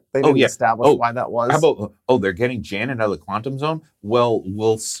Janet? They didn't yeah. establish why that was. How about, they're getting Janet out of the quantum zone? Well,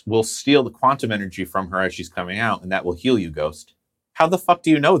 we'll steal the quantum energy from her as she's coming out, and that will heal you, Ghost. How the fuck do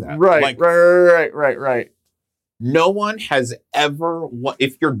you know that? Right, Like, right. no one has ever.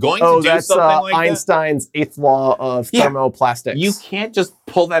 If you're going to Oh, do that's something like Einstein's eighth law of Yeah. thermoplastics. that, you can't just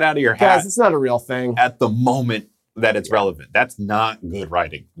pull that out of your hat Guys, it's not a real thing. at the moment that it's relevant. That's not good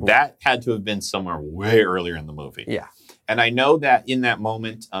writing. That had to have been somewhere way earlier in the movie. Yeah. And I know that in that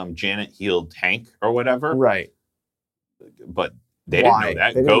moment, Janet healed Hank or whatever, Right. but they Why? didn't know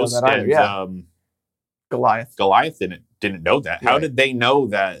that. They didn't know Ghost that either, and yeah. Goliath didn't know that. How Right. did they know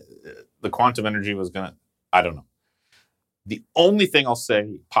that the quantum energy was gonna? I don't know. The only thing I'll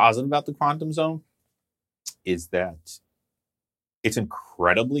say positive about the quantum zone is that it's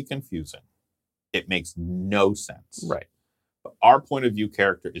incredibly confusing. It makes no sense. Right. But our point of view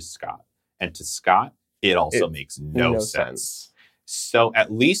character is Scott, and to Scott, it also makes no sense. So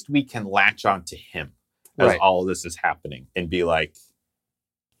at least we can latch on to him as Right. all of this is happening and be like,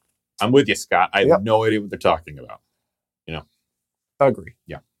 I'm with you, Scott. I have Yep. no idea what they're talking about. Agree.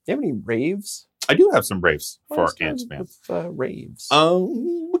 Yeah. Do you have any raves? I do have some braves Why for don't we Ant start Man. with raves.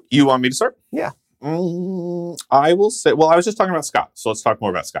 You want me to start? Yeah. I will say, well, I was just talking about Scott, so let's talk more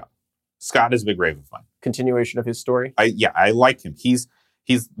about Scott. Scott is a big rave of mine. Continuation of his story. I like him. He's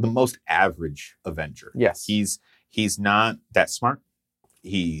the most average Avenger. Yes. He's not that smart.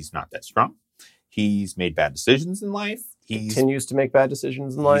 He's not that strong. He's made bad decisions in life. He continues to make bad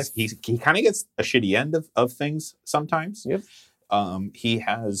decisions in life. He kind of gets a shitty end of things sometimes. Yep. He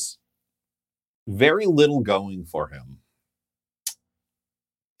has very little going for him,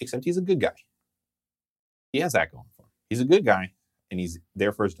 except he's a good guy. He has that going for him. He's a good guy, and he's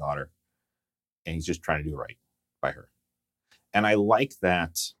there for his daughter, and he's just trying to do right by her. And I like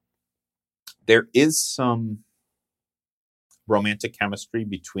that there is some romantic chemistry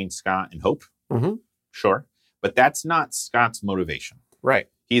between Scott and Hope. Mhm. Sure. But that's not Scott's motivation. Right.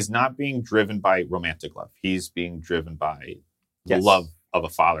 He's not being driven by romantic love. He's being driven by the Yes. love of a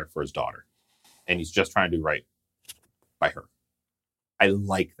father for his daughter. And he's just trying to do right by her. I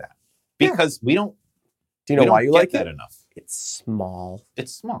like that. Because we don't Do you know why you get like that it? enough. It's small.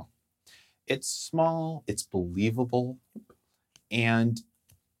 It's small. It's small, it's believable, and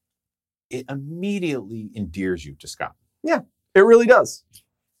it immediately endears you to Scott. It really does.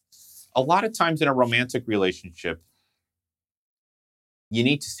 A lot of times in a romantic relationship, you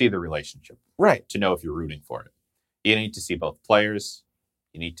need to see the relationship Right. to know if you're rooting for it. You need to see both players.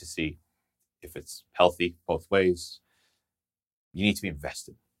 You need to see if it's healthy both ways. You need to be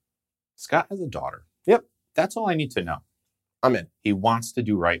invested. Scott has a daughter. Yep. That's all I need to know. I'm in. He wants to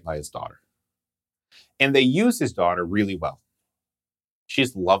do right by his daughter. And they use his daughter really well.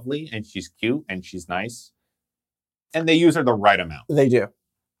 She's lovely and she's cute and she's nice. And they use her the right amount They do.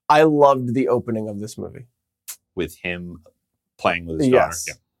 I loved the opening of this movie. with him playing with his Yes.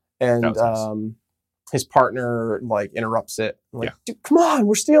 daughter. Yeah. And That was nice. his partner like interrupts it. Like, Yeah. "Dude, come on,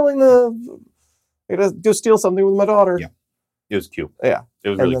 we're stealing I gotta go steal something with my daughter. Yeah. It was cute. Yeah. It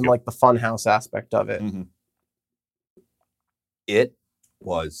was And really then cute. like the fun house aspect of it. Mhm. It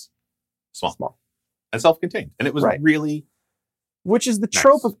was small Small. and self-contained. And it was Right. really Which is the Nice.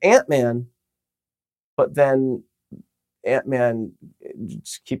 trope of Ant-Man, but then Ant-Man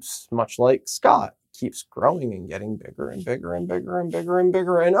just keeps, much like Scott, keeps growing and getting bigger and bigger and bigger and bigger and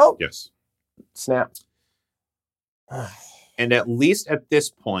bigger. And oh, yes. snap. And at least at this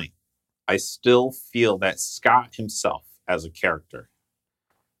point, I still feel that Scott himself as a character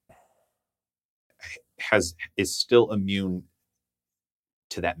is still immune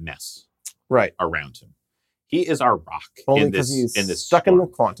to that mess Right. around him. He is our rock Only in because this he's in this stuck in the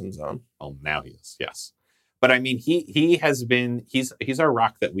storm. quantum zone. Oh, now he is. Yes. But I mean, he has been he's our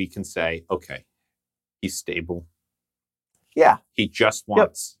rock that we can say, okay, he's stable. Yeah. He just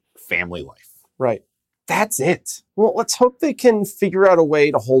wants family life. Right. That's it. Well, let's hope they can figure out a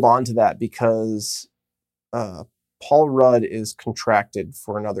way to hold on to that because Paul Rudd is contracted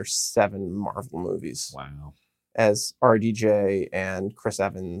for another 7 Marvel movies Wow. as RDJ and Chris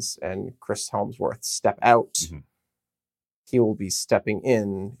Evans and Chris Helmsworth step out. Mhm. He will be stepping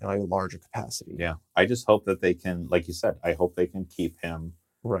in a larger capacity. Yeah. I just hope that they can, like you said, I hope they can keep him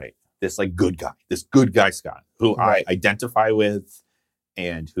Right. like good guy Scott, who Right. I identify with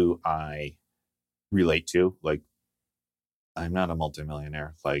and who I relate to. Like, I'm not a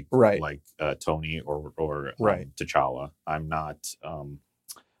multimillionaire like Right. Tony or Right. T'Challa. I'm not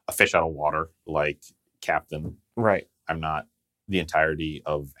a fish out of water like Captain. Right. I'm not the entirety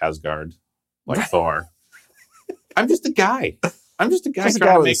of Asgard like Thor. I'm just a guy. I'm just a guy Just a trying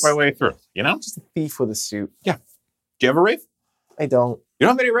guy to with make my way through. You know? Just a thief with a suit. Do you have a rave? I don't. You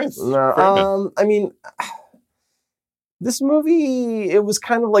don't have any raves? No. Very good. I mean, this movie, it was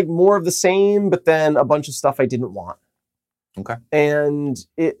kind of like more of the same, but then a bunch of stuff I didn't want. Okay. And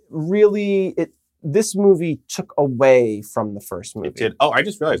this movie took away from the first movie. It did. Oh, I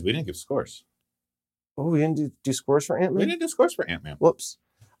just realized we didn't give scores. Oh, we didn't do scores for We Ant-Man? didn't do scores for Ant-Man. Whoops.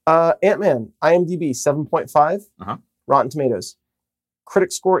 Ant-Man, IMDb 7.5. Uh-huh. Rotten Tomatoes.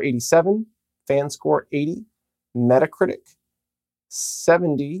 Critic score 87. Fan score 80. Metacritic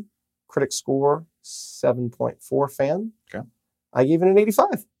 70. Critic score 7.4 fan. Okay. I gave it an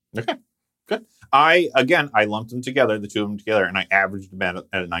 85. Okay. Good. I lumped them together, the two of them together, and I averaged them at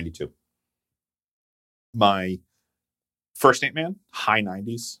a 92. My first Ant-Man, high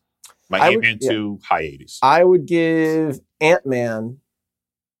 90s. My Ant-Man 2, high 80s. I would give Ant-Man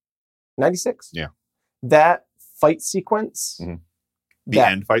 96. Yeah. That fight sequence. Mm-hmm. The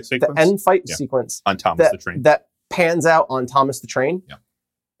end fight sequence? The end fight sequence. On Thomas the Train. That pans out on Thomas the Train. Yeah.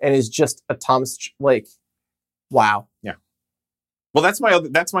 And is just a wow. Yeah. Well, that's my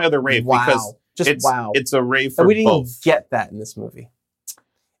other rave. Wow. Because wow. It's a rave for and we didn't both. get that in this movie.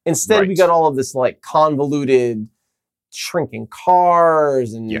 Instead, we Right. got all of this like convoluted shrinking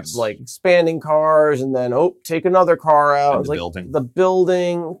cars and Yes. like expanding cars, and then take another car out. And It's the like building. the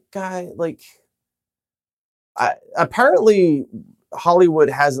building guy. Like, apparently, Hollywood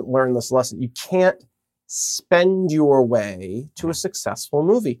hasn't learned this lesson. You can't spend your way to a successful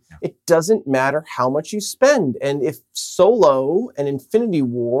movie. Yeah. It doesn't matter how much you spend. And if Solo and Infinity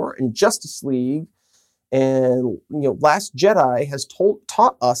War and Justice League and Last Jedi has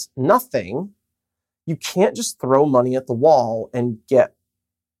taught us nothing, you can't just throw money at the wall and get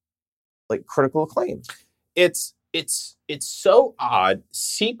like critical acclaim. It's so odd.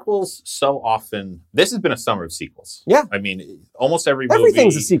 Sequels so often. This has been a summer of sequels. Yeah. I mean, almost every movie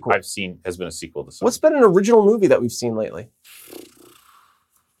Everything's a sequel. I've seen has been a sequel to something. What's been an original movie that we've seen lately?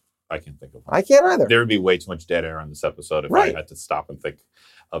 I can think of one. I can't either. There would be way too much dead air on this episode if Right. I had to stop and think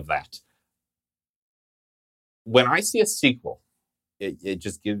of that. When I see a sequel, it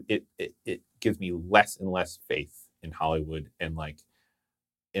just gives me less and less faith in Hollywood and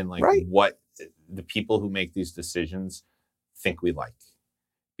Right. what the people who make these decisions think we like.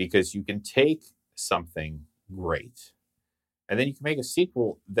 Because you can take something great and then you can make a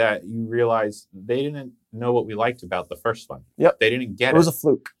sequel that you realize they didn't know what we liked about the first one. Yep. They didn't get It was a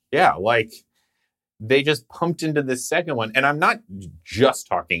fluke. Yeah, like they just pumped into this second one. And I'm not just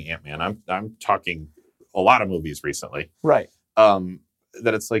talking Ant-Man. I'm talking a lot of movies recently. Right. That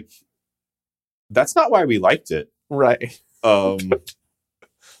it's like, that's not why we liked it. Right.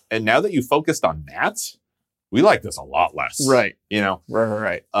 And now that you focused on that, we like this a lot less. Right.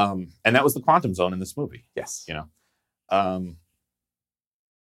 Right. And that was the Quantum Zone in this movie. Yes. Going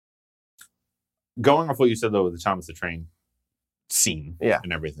off what you said though with the Thomas the Train scene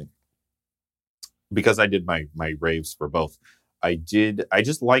and everything, because I did my raves for both. I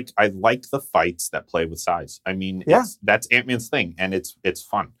like the fights that play with size. I mean, that's Ant-Man's thing, and it's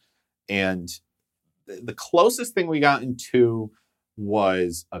fun. And the closest thing we got into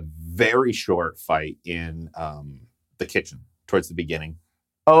was a very short fight in the kitchen towards the beginning.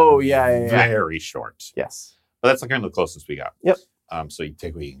 Oh yeah. Very short. Yes. But that's kind of the closest we got. Yep. So you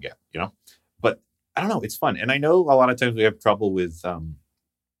take what you can get, But I don't know, it's fun. And I know a lot of times we have trouble with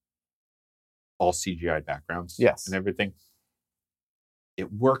all CGI backgrounds and everything.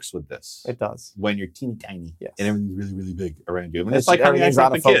 It works with this. It does. When you're teeny tiny and everything's really, really big around you. I mean, it's like everything's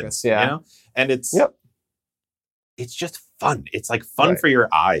out of focus. Kids, yeah. And it's it's just fun. It's like fun Right. for your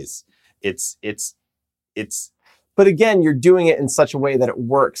eyes. It's But again, you're doing it in such a way that it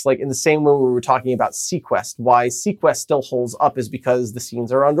works. Like in the same way we were talking about Sequest. Why Sequest still holds up is because the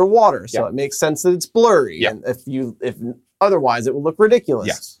scenes are underwater. So it makes sense that it's blurry. Yeah. And if otherwise it would look ridiculous.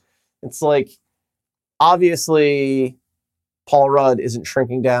 Yes. It's like, obviously, Paul Rudd isn't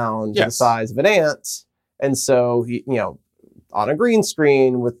shrinking down to the size of an ant. And so he, on a green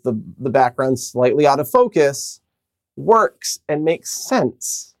screen with the background slightly out of focus, works and makes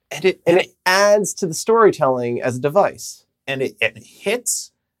sense. And it adds to the storytelling as a device. And it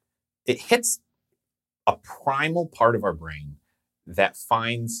hits a primal part of our brain that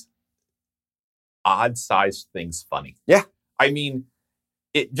finds odd-sized things funny. Yeah. I mean,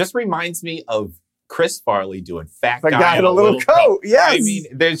 it just reminds me of Chris Farley doing Fat The Guy in a little coat. Yes. I mean,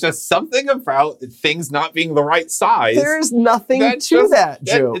 there's just something about things not being the right size. There's nothing to that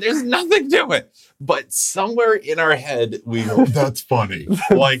joke. There's nothing to it. But somewhere in our head, we go, that's funny.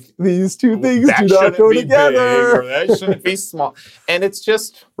 Like, these two things that do not go shouldn't be together. big, or that shouldn't be small. And it's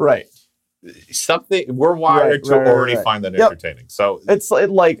just Right. something we're wired to already find that entertaining. So it's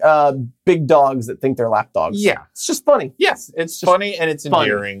like big dogs that think they're lap dogs. Yeah. It's just funny. Yes, it's just funny and it's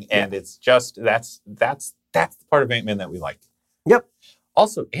endearing, and it's just that's the part of Ant-Man that we like. Yep.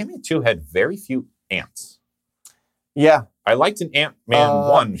 Also, Ant-Man 2 had very few ants. Yeah. I liked in Ant-Man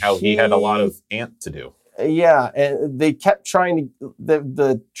 1 how he had a lot of ant to do. Yeah, and they kept trying to.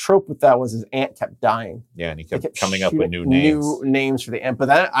 The trope with that was his ant kept dying. Yeah, and he kept coming up with new names. New names for the ant. But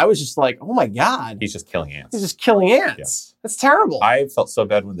then I was just like, oh my God. He's just killing ants. He's just killing ants. Yeah. That's terrible. I felt so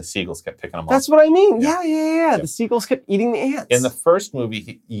bad when the seagulls kept picking them off. That's what I mean. Yeah. The seagulls kept eating the ants. In the first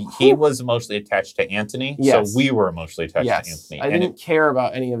movie, he was emotionally attached to Anthony, so we were emotionally attached to Anthony. I didn't care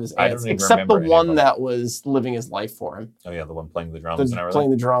about any of his ants, except the one that was living his life for him. Oh yeah, the one playing the drums and everything.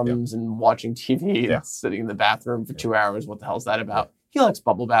 Playing the drums and watching TV and sitting in the bathroom for 2 hours. What the hell is that about? He likes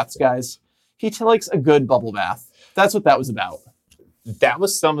bubble baths, guys. He likes a good bubble bath. That's what that was about. That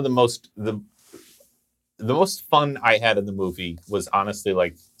was some of the most fun I had in the movie was honestly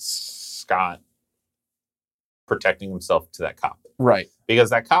like Scott protecting himself to that cop. Right.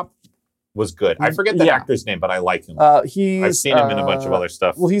 Because that cop was good. I forget the actor's name, but I like him. I've seen him in a bunch of other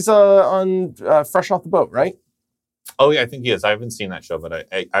stuff. Well, he's on Fresh Off the Boat, right? Oh yeah, I think he is. I haven't seen that show, but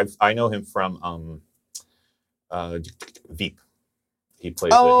I know him from Veep. He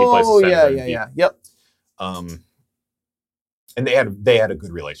plays. Oh yeah. Yep. And they had a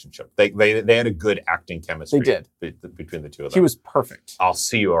good relationship. They had a good acting chemistry. They did between the two of them. He was perfect. I'll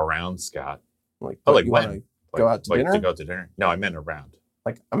see you around, Scott. Like when? Go out to dinner? To go to dinner? No, I meant around.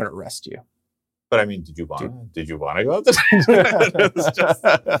 Like I'm gonna arrest you. But I mean, did you want to go out to dinner? It was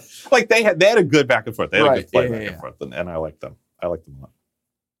just, like they had a good back and forth. They had a good play back and forth, and I liked them. I liked them a lot.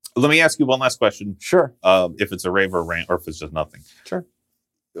 Let me ask you one last question. Sure. If it's a rave or rant, or if it's just nothing. Sure.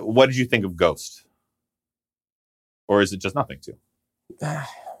 What did you think of Ghost? Or is it just nothing to you?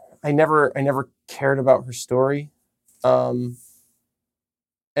 I never cared about her story. And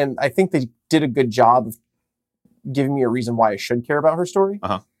I think they did a good job of giving me a reason why I should care about her story.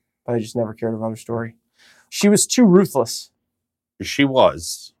 Uh-huh. But I just never cared about her story. She was too ruthless. She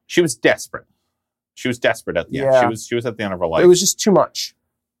was desperate. She was desperate at the end. She was at the end of her life. It was just too much.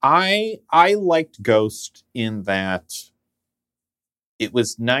 I liked Ghost in that it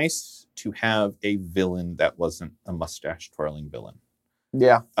was nice to have a villain that wasn't a mustache twirling villain.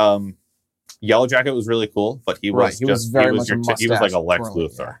 Yeah. Yellow Jacket was really cool, but he was he was like a Lex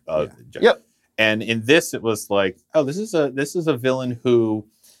Luthor. Yep. And in this, it was like, oh, this is a villain who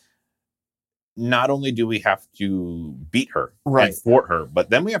not only do we have to beat her and thwart her,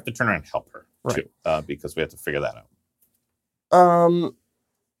 but then we have to turn around and help her too, because we have to figure that out.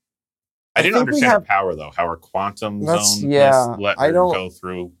 I didn't understand her power though. How her quantum zone let her go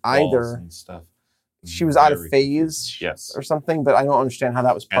through walls and stuff. She was out of phase, or something, but I don't understand how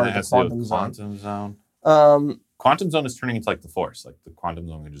that was part of the quantum zone. Quantum zone is turning into like the Force. Like the quantum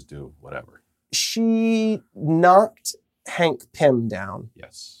zone can just do whatever. She knocked Hank Pym down.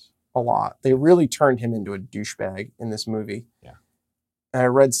 Yes, a lot. They really turned him into a douchebag in this movie. Yeah, and I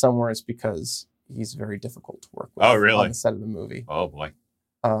read somewhere it's because he's very difficult to work with. Oh, really? On the set of the movie. Oh boy.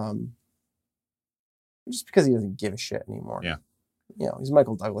 Just because he doesn't give a shit anymore. Yeah. You know, he's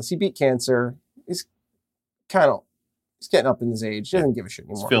Michael Douglas. He beat cancer. He's getting up in his age. He doesn't give a shit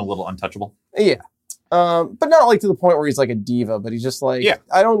anymore. He's feeling a little untouchable. Yeah. But not like to the point where he's like a diva, but he's just like,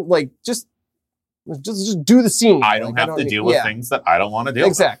 I don't like, just do the scene. I don't have to deal with things that I don't want to deal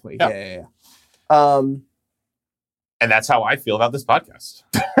with. Exactly. Yeah. And that's how I feel about this podcast.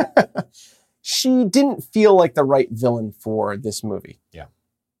 She didn't feel like the right villain for this movie. Yeah.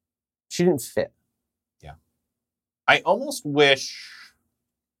 She didn't fit. Yeah. I almost wish,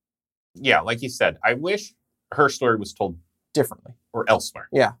 like you said, I wish her story was told differently or elsewhere.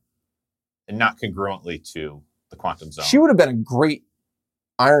 Yeah. And not congruently to the quantum zone. She would have been a great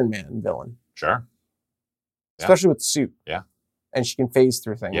Iron Man villain. Sure. Yeah. Especially with the suit. Yeah. And she can phase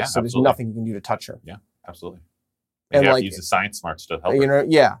through things. Yeah, so absolutely. There's nothing you can do to touch her. Yeah, absolutely. And you have like, to use the science smarts to help her. You know,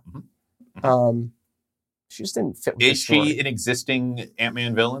 yeah. Mm-hmm. She just didn't fit with Is she an existing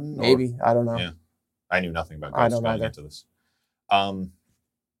Ant-Man villain? Maybe. I don't know. Yeah. I knew nothing about Ghost going into this.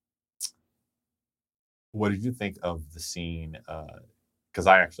 What did you think of the scene? Because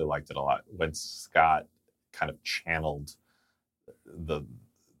I actually liked it a lot when Scott kind of channeled the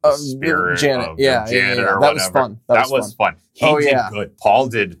the spirit Janet. of Yeah, the janitor yeah. or That whatever. was fun. That was fun. He did good. Paul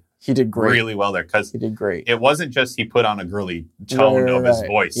did he did great. really well there because He did great. it wasn't just he put on a girly tone of his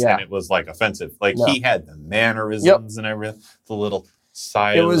voice Yeah. and it was like offensive. Like No. he had the mannerisms and everything, the little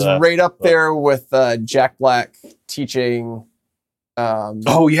side. It was right up there with Jack Black teaching.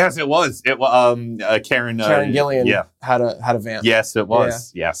 Oh yes, it was. It was Karen Gillian. Yeah, how to vamp. yes, it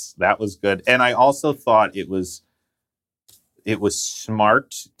was. Yeah. Yes, that was good. And I also thought it was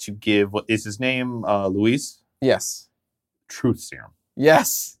smart to give. What is his name? Luis. Yes. Truth serum.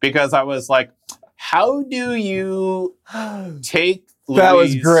 Yes. Because I was like, how do you take That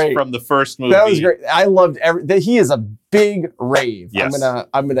was Luis great. from the first movie? That was great. I loved he is a big rave. Yes.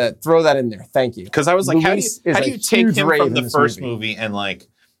 I'm gonna throw that in there. Thank you. Because I was like, Luis how is do a you take huge him rave from in the this first movie. movie and like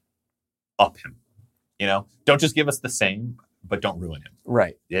up him? You know, don't just give us the same, but don't ruin him.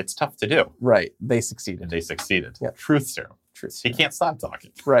 Right. It's tough to do. Right. They succeeded. And they succeeded. Yeah. Truth serum. Truth. He can't stop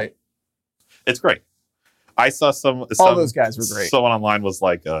talking. Right. It's great. I saw some All those guys were great. Someone online was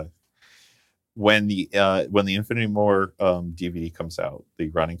like, when the Infinity War DVD comes out, the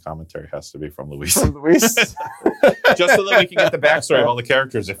running commentary has to be from Luis. Luis. Just so that we can get the backstory of all the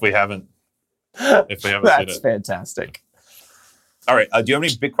characters if we haven't seen it. That's fantastic. All right. Do you have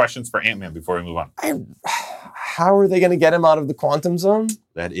any big questions for Ant-Man before we move on? How are they going to get him out of the quantum zone?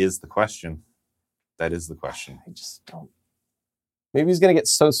 That is the question. That is the question. I just don't. Maybe he's going to get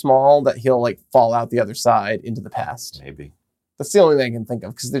so small that he'll like fall out the other side into the past. Maybe. That's the only thing I can think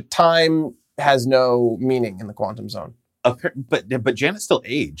of because the time has no meaning in the quantum zone. But Janet's still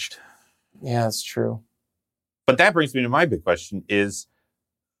aged. Yeah, that's true. But that brings me to my big question: is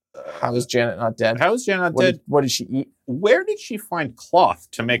how is Janet not dead? How is Janet not dead? What did she eat? Where did she find cloth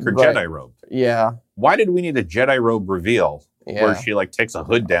to make her Right. Jedi robe? Yeah. Why did we need a Jedi robe reveal Yeah. where she like takes a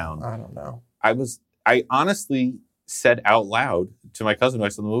hood down? I don't know. I honestly said out loud to my cousin who I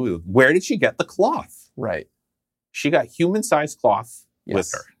saw the movie with, where did she get the cloth? Right. She got human-sized cloth with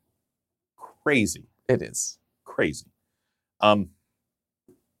Yes. her. Crazy. It is. Crazy. But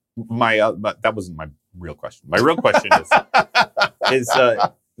that wasn't my real question. My real question is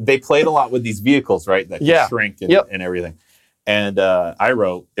they played a lot with these vehicles, right? That can shrink and everything. And I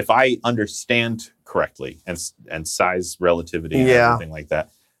wrote, if I understand correctly and size relativity and everything like that,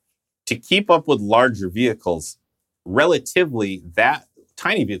 to keep up with larger vehicles, relatively, that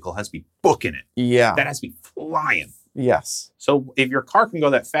tiny vehicle has to be booking it. Yeah. That has to be flying. Yes. So if your car can go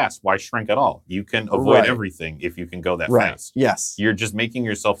that fast, why shrink at all? You can avoid everything if you can go that fast. Yes. You're just making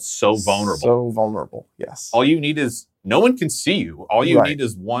yourself so vulnerable. So vulnerable. Yes. All you need is no one can see you. All you need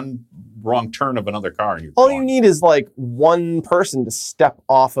is one wrong turn of another car and you're all gone. you need is like one person to step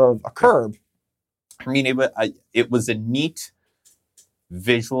off of a curb. I mean, it was a neat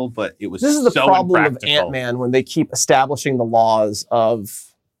visual, but it was This is the so problem of impractical. Ant-Man when they keep establishing the laws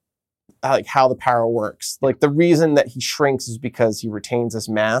of like how the power works. Like the reason that he shrinks is because he retains his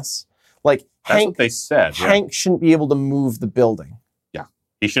mass. Like That's what they said. Yeah. Hank shouldn't be able to move the building. Yeah.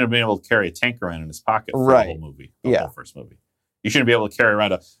 He shouldn't have been able to carry a tank around in his pocket for the whole movie. The whole first movie. You shouldn't be able to carry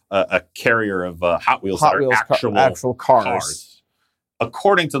around a carrier of Hot Wheels that are actual cars.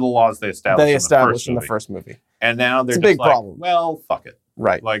 According to the laws they established in the first movie. And now they're it's a just big like, problem. well, fuck it.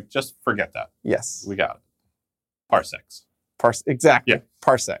 Right. Like, just forget that. Yes. We got it. Parsecs. Exactly. Yeah.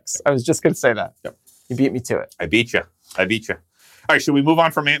 Parsecs. Yep. I was just going to say that. Yep. You beat me to it. I beat you. All right, should we move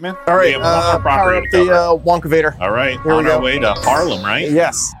on from Ant-Man? All right. We have one more power up property the to cover. Wonkavator. All right. Here on we our go. way to Harlem, right?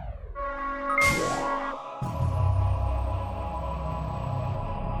 Yes.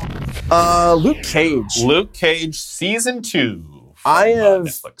 Luke Cage. Luke Cage Season 2. I have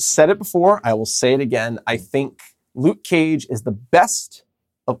Netflix. said it before. I will say it again. I think Luke Cage is the best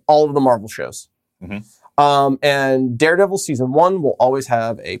of all of the Marvel shows. Mm-hmm. And Daredevil Season 1 will always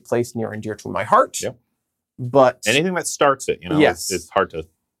have a place near and dear to my heart. Yep. But anything that starts it, it's hard to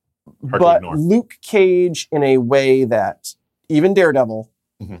ignore. Luke Cage, in a way that even Daredevil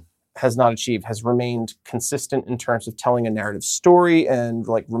mm-hmm. has not achieved, has remained consistent in terms of telling a narrative story and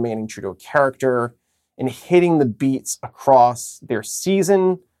like remaining true to a character and hitting the beats across their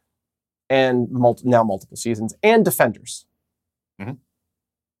season and now multiple seasons and Defenders. Mm-hmm.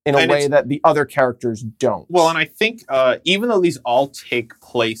 In a way that the other characters don't. Well, and I think even though these all take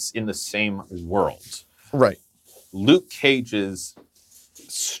place in the same world, right? Luke Cage's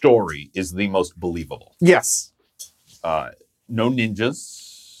story is the most believable. Yes. No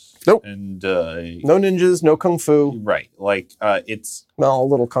ninjas. Nope. And no ninjas, no kung fu. Right. Like it's well, a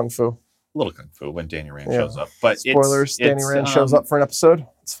little kung fu. A little kung fu when Danny Rand shows up. But spoilers, Danny Rand shows up for an episode.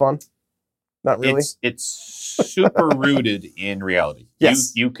 It's fun. Not really. It's super rooted in reality.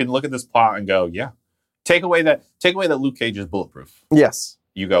 Yes. You can look at this plot and go, yeah. Take away that Luke Cage is bulletproof. Yes.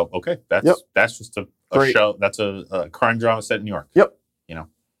 you go, okay, that's just a show. That's a crime drama set in New York. Yep. You know,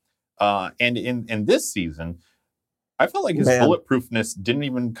 and in this season, I felt like his bulletproofness didn't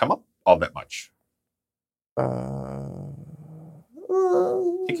even come up all that much.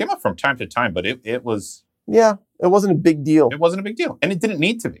 It came up from time to time, but it was. Yeah, it wasn't a big deal. It wasn't a big deal, and it didn't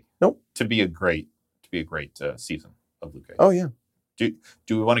need to be. Nope. To be a great season of Luke Cage. Oh yeah. Do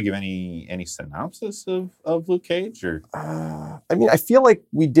we want to give any synopsis of Luke Cage, or? I mean, I feel like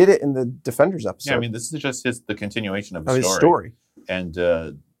we did it in the Defenders episode. Yeah, I mean, this is just the continuation of his story, and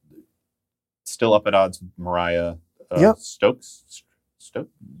still up at odds with Mariah Stokes,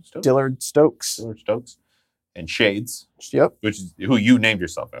 Dillard Stokes, and Shades. Yep, which is who you named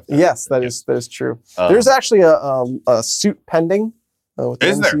yourself after. Yes, that is true. There's actually a suit pending. With the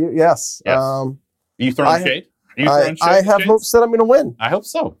is MCU. there? Yes. Are you throwing shade? I have hopes that I'm going to win. I hope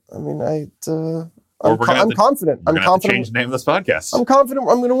so. I mean, I'm confident. I'm confident. Change the name of this podcast. I'm confident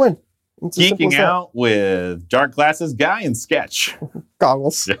I'm going to win. Geeking out with dark glasses guy and sketch.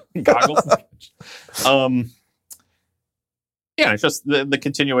 Goggles. Goggles and sketch. Yeah, it's just the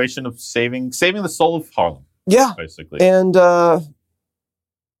continuation of saving the soul of Harlem. Yeah, basically. And I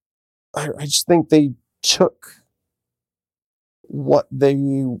just think they took what they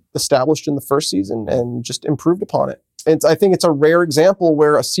established in the first season and just improved upon it. And I think it's a rare example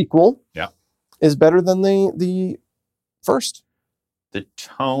where a sequel is better than the first. The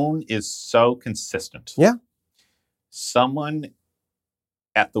tone is so consistent. Yeah. Someone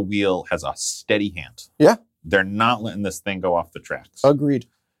at the wheel has a steady hand. Yeah. They're not letting this thing go off the tracks. Agreed.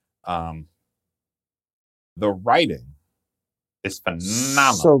 The writing is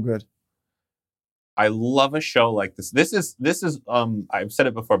phenomenal. So good. I love a show like this. This is I've said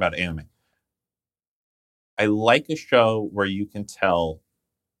it before about anime. I like a show where you can tell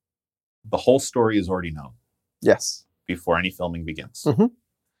the whole story is already known. Yes. Before any filming begins. Mm-hmm.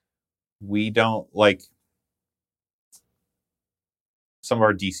 We don't like some of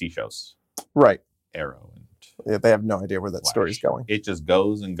our DC shows. Right. Arrow. They have no idea where that story's going. It just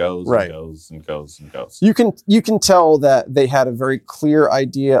goes and goes and goes and goes and goes. You can tell that they had a very clear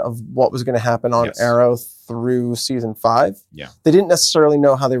idea of what was going to happen on Arrow through season 5. Yeah. They didn't necessarily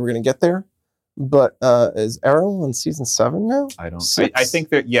know how they were going to get there. But is Arrow on season 7 now? I don't. I think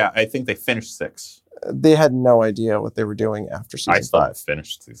that. Yeah, I think they finished 6. They had no idea what they were doing after season 5. I still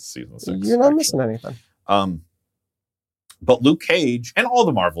finished season 6. You're not missing anything. But Luke Cage and all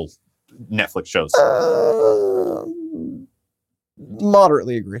the Marvel Netflix shows.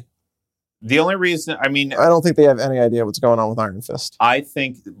 Moderately agree. The only reason, I mean, I don't think they have any idea what's going on with Iron Fist. I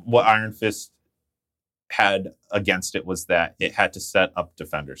think what Iron Fist had against it was that it had to set up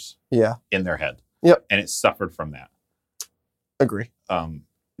Defenders. Yeah. In their head. Yep. And it suffered from that. Agree.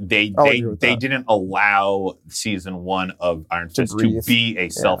 They didn't allow season 1 of Iron Fist to be a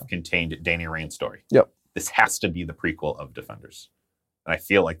self-contained Danny Rand story. Yep. This has to be the prequel of Defenders. And I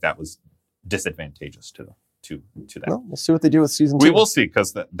feel like that was disadvantageous to that. Well, we'll see what they do with season 2. We will see,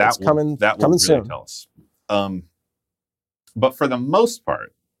 because that will really soon. Tell us. But for the most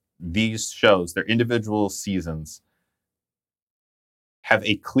part, these shows, their individual seasons, have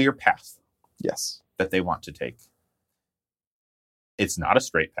a clear path. Yes. That they want to take. It's not a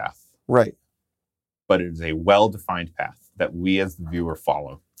straight path. Right. But it is a well-defined path that we as the viewer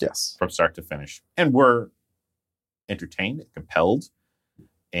follow. Yes. From start to finish. And we're entertained, compelled,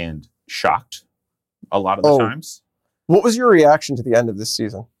 and shocked a lot of the times. What was your reaction to the end of this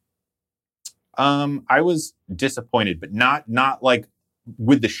season? I was disappointed, but not like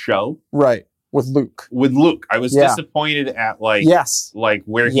with the show. Right. With Luke. With Luke. I was disappointed at like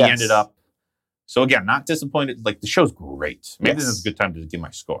where he ended up. So again, not disappointed. Like, the show's great. Maybe this is a good time to give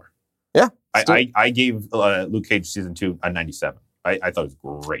my score. Yeah. I gave Luke Cage season 2 a 97. I thought it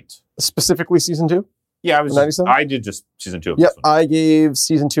was great. Specifically season 2? Yeah, I did just season 2 of this one. I gave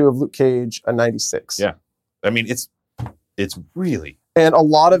season 2 of Luke Cage a 96. Yeah. I mean, it's really, and a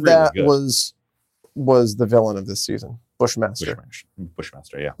lot of really that good. was the villain of this season, Bushmaster.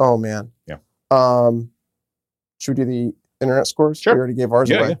 Bushmaster, yeah. Oh man. Yeah. Should we do the internet scores? Sure. We already gave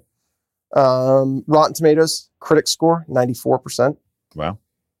ours away. Yeah. Rotten Tomatoes critic score 94%. Wow.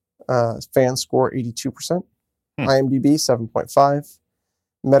 Fan score 82%. IMDb 7.5.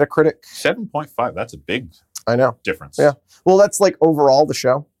 Metacritic 7.5. That's a big difference. Yeah. Well, that's like overall the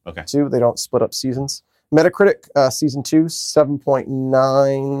show. Okay. Too. They don't split up seasons. Metacritic season 2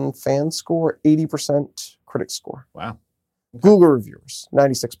 7.9 fan score, 80% critic score. Wow. Okay. Google reviewers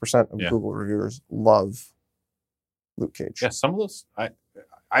 96% of Google reviewers love Luke Cage. Yeah, some of those I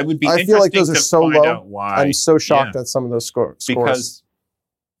would be. I feel like those are so low. Why. I'm so shocked at some of those scores because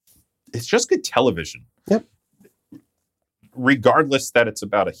it's just good television. Yep. regardless that it's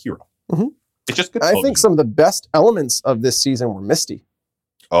about a hero. Mhm. It's just good I clothing. think some of the best elements of this season were Misty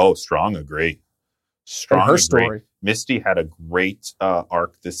Oh, strong agree. Strong and her agree. story. Misty had a great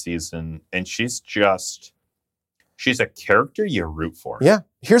arc this season, and she's a character you root for. Yeah.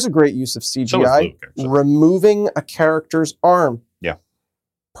 Here's a great use of So is CGI. Luke, actually. Removing a character's arm. Yeah.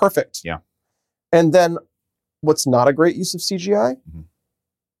 Perfect. Yeah. And then what's not a great use of CGI? Mhm.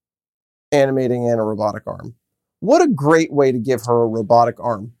 Animating in a robotic arm. What a great way to give her a robotic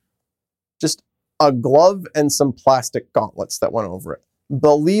arm. Just a glove and some plastic gauntlets that went over it.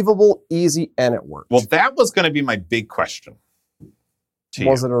 Believable, easy, and it worked. Well, that was going to be my big question. to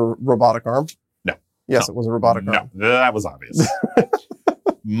Was you. it a robotic arm? No. Yes, No. it was a robotic No, arm. that was obvious.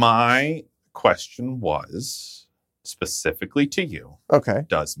 My question was specifically to you. Okay.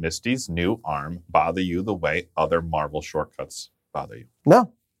 Does Misty's new arm bother you the way other Marvel shortcuts bother you?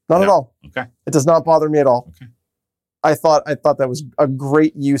 No, not at No. all. Okay. It does not bother me at all. Okay. I thought that was a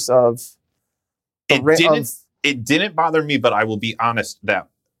great use of. It didn't bother me, but I will be honest that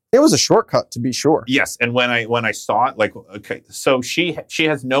It was a shortcut to be sure. yes, and when I saw it, like, okay, so she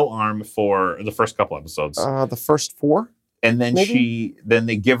has no arm for the first couple episodes, The first 4. and then maybe? then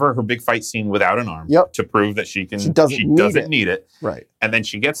they give her big fight scene without an arm Yep. to prove that she She doesn't need it. Right. and then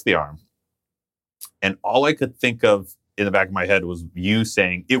she gets the arm, and all I could think of in the back of my head was you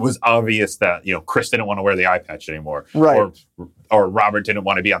saying it was obvious that Chris didn't want to wear the eye patch anymore, Right. or Robert didn't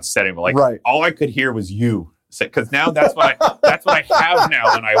want to be on set anymore. Like, Right. all I could hear was you. Because now that's what I have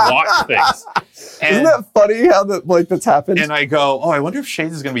now when I watch things. And, Isn't that funny how that's happened? and I go, oh, I wonder if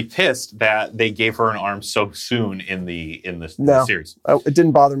Shades is going to be pissed that they gave her an arm so soon in the series. It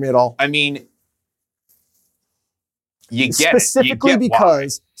didn't bother me at all. I mean, you get specifically it. You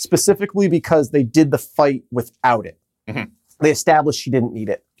get specifically because they did the fight without it. Mhm. They established she didn't need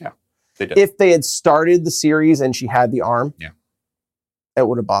it. why. They did. If they had started the series and she had the arm, Yeah. it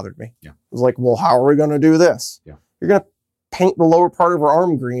would have bothered me. Yeah. It was like, well, how are we going to do this? Yeah. You're going to paint the lower part of her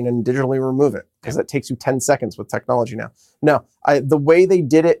arm green and digitally remove it because that takes you 10 seconds with technology now. No, the way they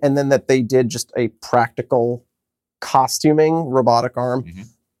did it, and then that they did just a practical costuming robotic arm, Mhm.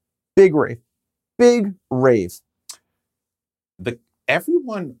 big rave. Big rave.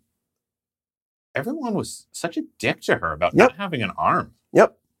 Everyone was such a dick to her about Yep. not having an arm.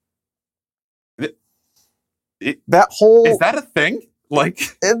 Yep. Is That whole that a thing? Like,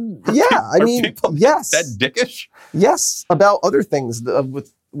 yeah, I are mean, people yes, that dickish? yes, about other things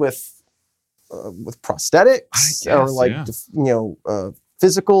with prosthetics I guess, or like yeah.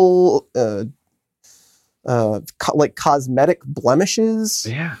 physical like cosmetic blemishes.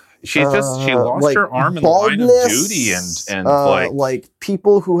 Yeah, she lost like her arm in the line of baldness, duty, and like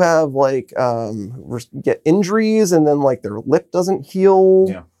people who have get injuries and then like their lip doesn't heal.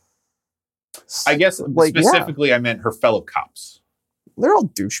 Yeah. I guess specifically I meant her fellow cops. They're all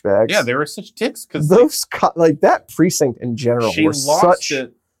douchebags. Yeah, they were such dicks because those that precinct in general she were lost such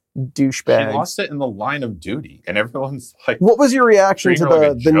it. douchebags. She lost it in the line of duty, and everyone's like, What was your reaction to treating her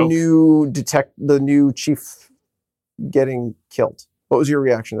like a the new chief getting killed? What was your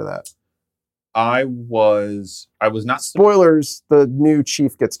reaction to that? I was not. Spoilers: the new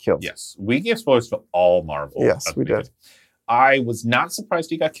chief gets killed. Yes, we gave spoilers to all Marvel. Yes, at the we did. beginning. I was not surprised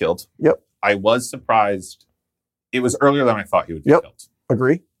he got killed. Yep. I was surprised. It was earlier than I thought he would get Yep. killed.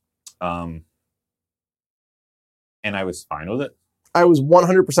 Agree. And I was fine with it. I was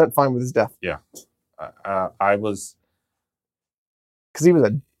 100% fine with his death I was because he was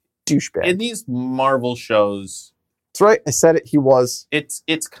a douchebag. in these Marvel shows. That's right. I said it. He was. It's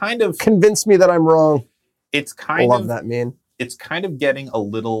kind of Convince me that I'm wrong. it's I kind love of that meme. it's kind of getting a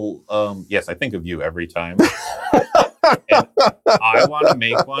little. Yes, I think of you every time. And I want to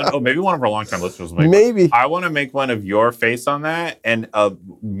make one. Oh, maybe one of our longtime listeners will make one. Maybe. I want to make one of your face on that and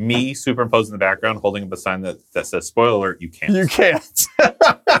me superimposed in the background holding up a sign that says, spoiler alert, you can't. You can't.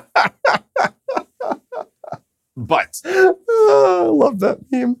 But I love that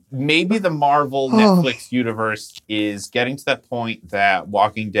meme. maybe the Marvel Netflix universe is getting to that point that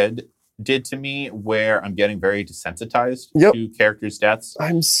Walking Dead did to me, where I'm getting very desensitized Yep. to characters' deaths.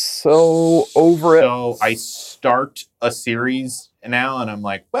 I'm so over it. So I start a series now and I'm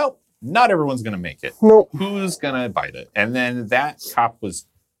like, well, not everyone's going to make it. Nope. Who's going to bite it? And then that cop was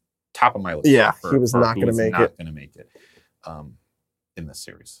top of my list. Yeah, for- he was for not who gonna was make not it. gonna make it in this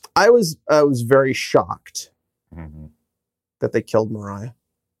series. I was very shocked Mhm. that they killed Mariah.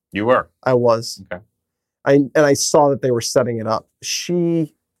 You were. I was. Okay. I saw that they were setting it up.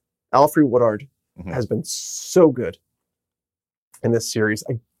 Alfre Woodard, Mhm. has been so good in this series.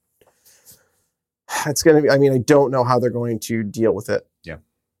 It's going to be. I mean, I don't know how they're going to deal with it. Yeah.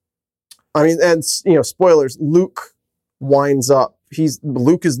 I mean, and spoilers. Luke winds up.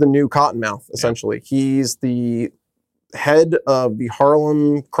 Luke is the new Cottonmouth, essentially. Yeah. He's the head of the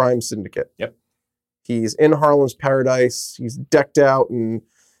Harlem crime syndicate. Yep. He's in Harlem's paradise. He's decked out, and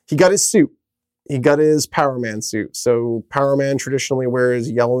he got his suit. He got his Power Man suit. So Power Man traditionally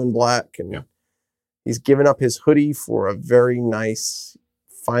wears yellow and black, and he's given up his hoodie for a very nice,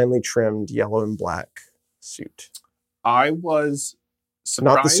 finely trimmed yellow and black suit. I was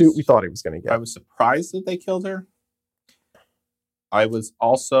surprised. Not the suit we thought he was going to get. I was surprised that they killed her. I was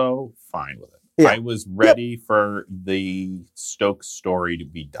also fine with it. Yeah. I was ready for the Stokes story to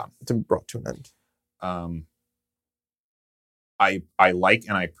be done. To be brought to an end. I like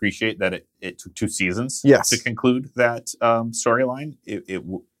and I appreciate that it took 2 seasons to conclude that storyline.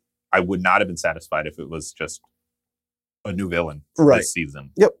 I would not have been satisfied if it was just a new villain this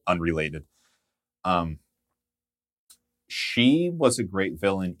season. Yep. Unrelated. She was a great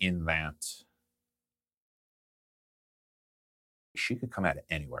villain in that she could come at it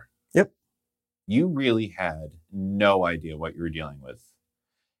anywhere. Yep. You really had no idea what you were dealing with.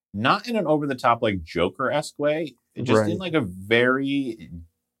 Not in an over-the-top, like, Joker-esque way. Just in, like, a very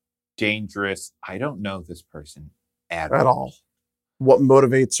dangerous, I don't know this person at all. What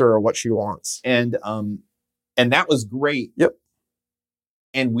motivates her or what she wants. And that was great. Yep.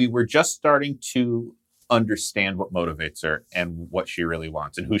 And we were just starting to understand what motivates her and what she really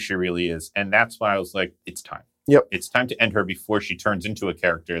wants and who she really is. And that's why I was like, it's time. Yep. It's time to end her before she turns into a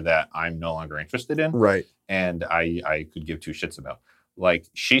character that I'm no longer interested in. Right. And I could give 2 shits about. Like,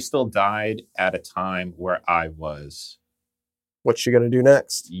 she still died at a time where I was. What's she gonna do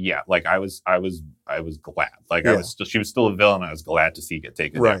next? Yeah, like I was glad. Like she was still a villain. I was glad to see it get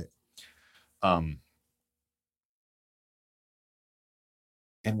taken right. down.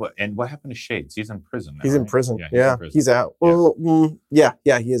 And what happened to Shades? He's in prison now. He's in prison. Yeah, he's out. Well,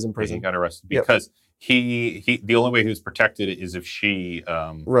 he is in prison. He got arrested because he the only way he was protected is if she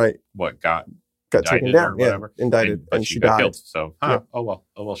got taken down, or whatever, indicted, but and she she got died. Killed, so oh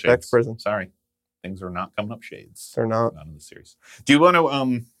well, Shades. Back to prison. Sorry, things are not coming up, Shades. They're not in the series. Do you want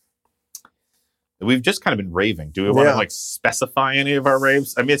to? We've just kind of been raving. Do we want to specify any of our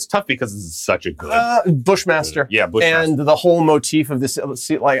raves? I mean, it's tough because this is such a good Bushmaster. Bushmaster, and the whole motif of this.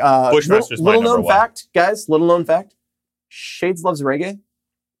 Bushmaster's little known one. fact, guys. Little known fact: Shades loves reggae.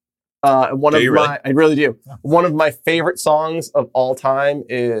 I really do. Yeah. One of my favorite songs of all time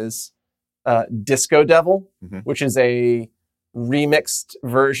is Disco Devil, which is a remixed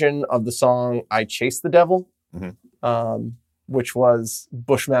version of the song I Chase the Devil, which was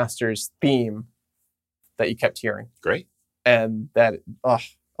Bushmaster's theme that you kept hearing. Great. And I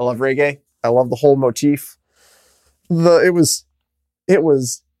love reggae. I love the whole motif. It was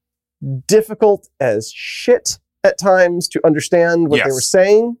difficult as shit at times to understand what they were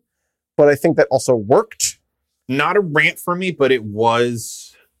saying, but I think that also worked. Not a rant for me, but it was...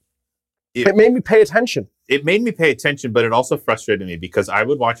 It made me pay attention. It made me pay attention, but it also frustrated me because I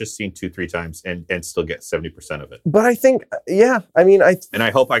would watch a scene 2-3 times and still get 70% of it. But I think, and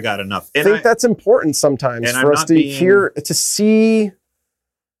I hope I got enough. I think that's important sometimes for us to hear, to see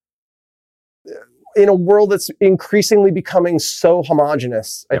in a world that's increasingly becoming so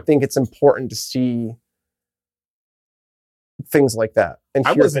homogenous. I think it's important to see things like that and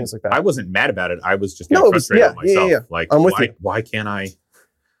hear things like that. I wasn't mad about it. I was just frustrated with myself. Yeah. Like, I'm with you. Why can't I?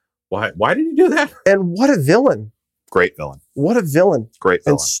 Why did he do that? And what a villain. Great villain. What a villain. Great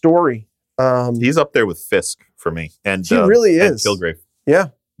villain. And story. He's up there with Fisk for me. And he really is. And Kilgrave.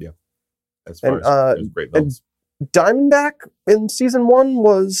 Yeah. Yeah. As far as great villains. Diamondback in season 1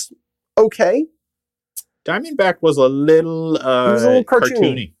 was okay. Diamondback was a little, he was a little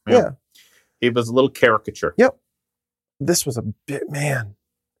cartoony. Yeah. He was a little caricature. Yep. This was a bit, man.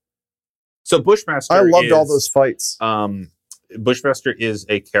 So Bushmaster I loved all those fights. Bushmaster is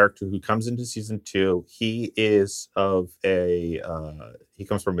a character who comes into season 2. He is he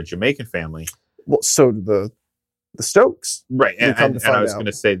comes from a Jamaican family. Well, so do the Stokes. Right. And I was going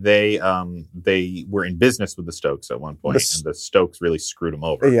to say they were in business with the Stokes at one point, and the Stokes really screwed them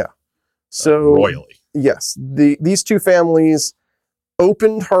over. Yeah. So royally. Yes. These two families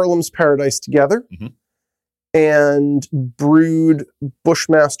opened Harlem's Paradise together and brewed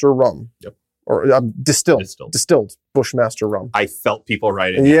Bushmaster rum. Yep. Or distilled Bushmaster rum. I felt people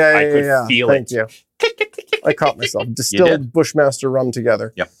writing. I could feel it. Thank you. I caught myself. Distilled Bushmaster rum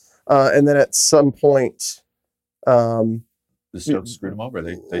together. Yep. And then at some point, the Stokes screwed them over.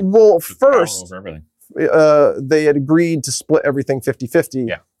 They first over everything. They had agreed to split everything 50-50.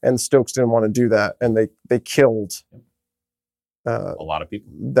 Yeah. And Stokes didn't want to do that, and they killed a lot of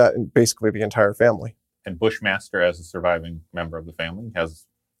people. That basically the entire family. And Bushmaster, as a surviving member of the family, has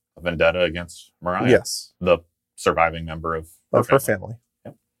a vendetta against Mariah. Yes. The surviving member of her family.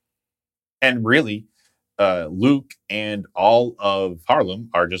 Yep. And really, Luke and all of Harlem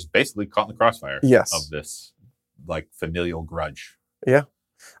are just basically caught in the crossfire of this like familial grudge. Yeah.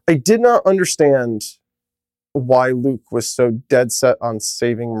 I did not understand why Luke was so dead set on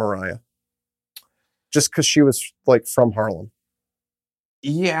saving Mariah. Just because she was like from Harlem.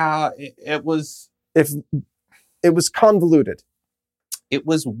 Yeah, it was. It was convoluted. It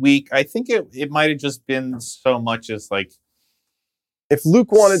was weak. I think it might have just been so much as like. If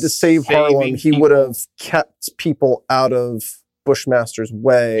Luke wanted to save Harlem, he would have kept people out of Bushmaster's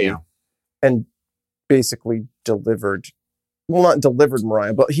way and basically delivered. Well, not delivered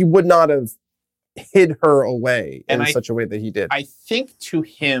Mariah, but he would not have hid her away in such a way that he did. I think to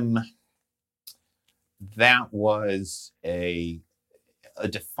him, that was a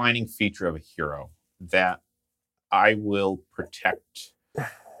defining feature of a hero, that I will protect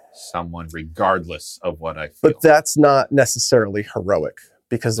someone regardless of what I feel. But that's not necessarily heroic,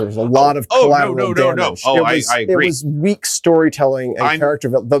 because there was a lot of collateral damage. No. I agree. It was weak storytelling and character.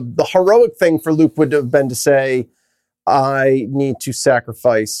 The heroic thing for Luke would have been to say, I need to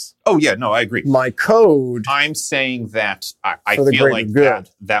sacrifice. Oh, yeah, no, I agree. My code. I'm saying that I feel like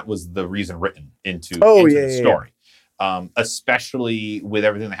that was the reason written into the story. Especially with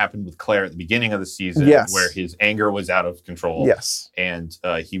everything that happened with Claire at the beginning of the season, where his anger was out of control. Yes. And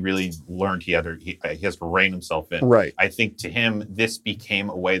he really learned he has to rein himself in. Right. I think to him, this became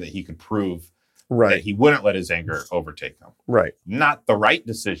a way that he could prove that he wouldn't let his anger overtake him. Right. Not the right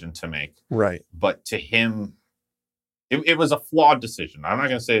decision to make. Right. But to him, it was a flawed decision. I'm not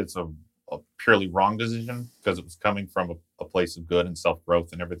going to say it's a purely wrong decision, because it was coming from a place of good and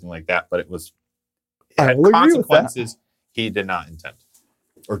self-growth and everything like that. But it had consequences he did not intend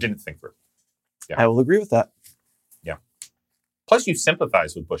or didn't think through. Yeah. I will agree with that. Yeah. Plus, you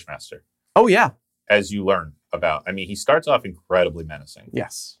sympathize with Bushmaster. Oh, yeah. As you learn about, I mean, he starts off incredibly menacing.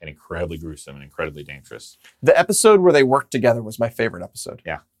 Yes. And incredibly gruesome and incredibly dangerous. The episode where they worked together was my favorite episode.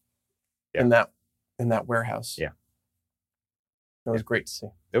 Yeah. In that warehouse. Yeah. It was great to see.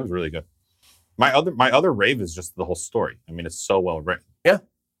 It was really good. My other rave is just the whole story. I mean, it's so well written. Yeah.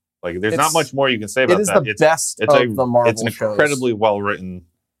 Like, there's not much more you can say about that. It is the best of the Marvel shows. It's an incredibly well written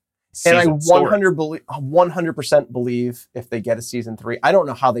season. And I 100% believe if they get a season 3. I don't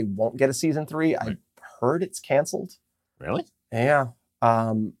know how they won't get a season 3. Right. I heard it's canceled. Really? Yeah.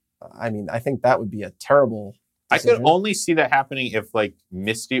 I mean, I think that would be a terrible decision. I could only see that happening if like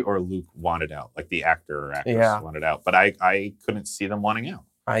Misty or Luke wanted out, like the actor or actress wanted out. But I couldn't see them wanting out.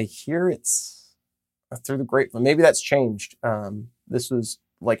 I hear it's through the grapevine. Maybe that's changed. This was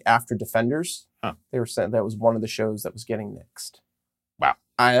like after Defenders. Huh. They were saying that was one of the shows that was getting nixed. Wow.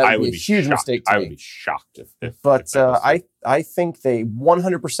 I would be a huge mistake to me. I would be shocked if I think they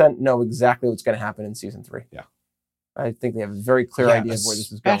 100% know exactly what's going to happen in season 3. Yeah. I think they have a very clear idea of where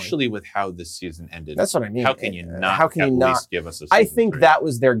this is going. Especially with how this season ended. That's what I mean. How can you not give us a season I think 3? that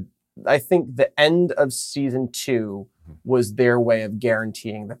was I think the end of season 2 was their way of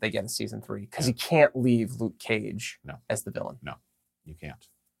guaranteeing that they get a season 3, because you can't leave Luke Cage as the villain. No, you can't.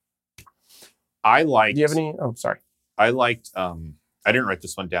 Do you have any? Oh, sorry. I liked, I didn't write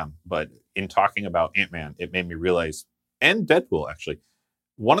this one down, but in talking about Ant-Man, it made me realize, and Deadpool actually,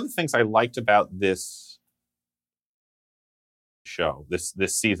 one of the things I liked about this show, this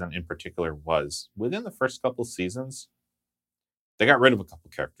season in particular, was within the first couple seasons, they got rid of a couple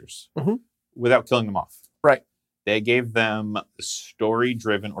characters without killing them off. Right. They gave them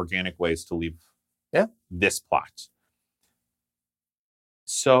story-driven, organic ways to leave this plot.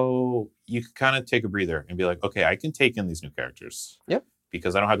 So you could kind of take a breather and be like, okay, I can take in these new characters. Yep.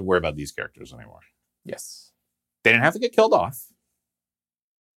 Because I don't have to worry about these characters anymore. Yes. They didn't have to get killed off.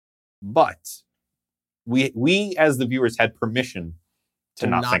 But we as the viewers had permission to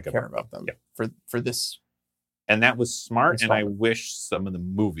not think about them for this. And that was smart, and I wish some of the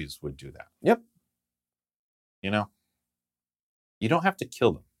movies would do that. Yep. You know? You don't have to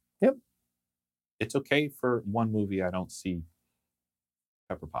kill them. Yep. It's okay for one movie I don't see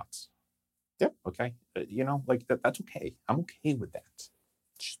Pepper Potts. Yep. Okay? You know, like that's okay. I'm okay with that.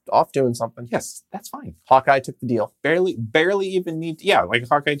 Just off doing something. Yes, that's fine. Hawkeye took the deal. Barely even need. Yeah, like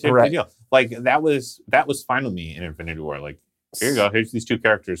Hawkeye took the deal. Like that was fine with me in Infinity War. Like, here you go. Here's these 2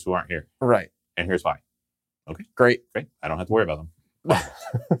 characters who aren't here. Right. And here's why. Okay. Great. I don't have to worry about them.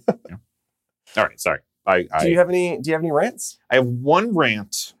 Yeah. All right. Sorry. Do you have any rants? I have one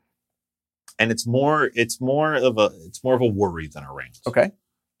rant, and it's more of a worry than a rant. Okay.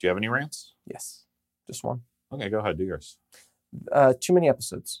 Do you have any rants? Yes. Just one. Okay, go ahead. Do yours. Too many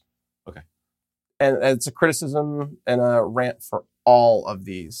episodes. Okay. And it's a criticism and a rant for all of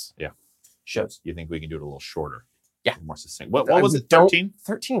these shows. You think we can do it a little shorter? Yeah. More succinct. What was it? 13?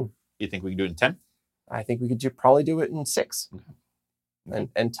 13. You think we can do it in 10? I think we could probably do it in 6. Okay.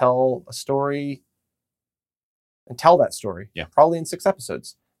 And tell a story and tell that story. Yeah. Probably in 6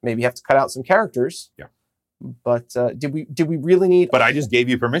 episodes. Maybe you have to cut out some characters. Yeah. But did we really need? But I just gave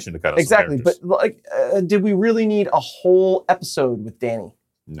you permission to cut out exactly. some characters. But like, did we really need a whole episode with Danny?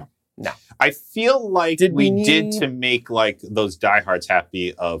 No. No. I feel like Did we did need- to make like those diehards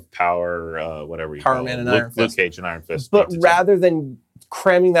happy of Power, whatever you Power call Man it. and Iron Luke Fist. Cage and Iron Fist. But being to rather than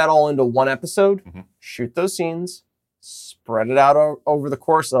cramming that all into one episode, Mhm. shoot those scenes, spread it out over the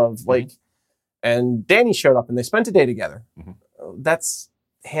course of like, and Danny showed up and they spent a day together. Mhm. That's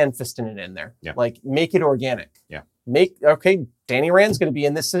hand fisting it in there. Yeah. Like make it organic. Yeah. Danny Rand's going to be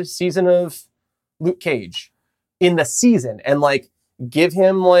in this season of Luke Cage in the season and like give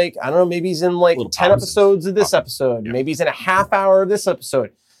him like, I don't know, maybe he's in like Little 10 pauses. episodes of this Pauses. episode. Yeah. Maybe he's in a half hour of this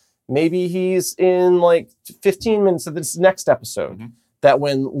episode. Maybe he's in like 15 minutes of this next episode. Mhm. That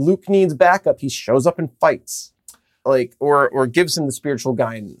when Luke needs backup, he shows up and fights. Like, or gives him the spiritual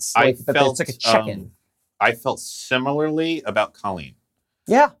guidance. Like that it's like a check-in. I felt similarly about Colleen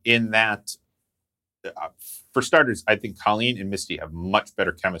Yeah. in that, for starters, I think Colleen and Misty have much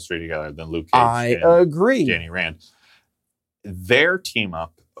better chemistry together than Luke Cage I and agree. Danny Rand. Their team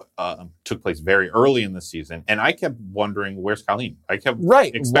up took place very early in the season, and I kept wondering, where's Colleen? I kept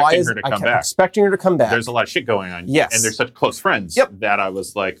Right. expecting her to I come kept back. expecting her to come back. There's a lot of shit going on. Yes. And they're such close friends Yep. that I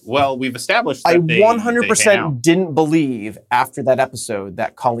was like, well, we've established that I they hang 100% out. didn't believe after that episode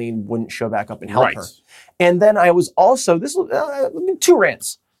that Colleen wouldn't show back up and help Right. her. And then I was also two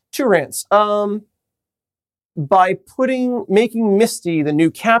rants. By making Misty the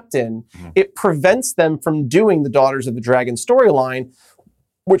new captain, Mhm. it prevents them from doing the Daughters of the Dragon storyline,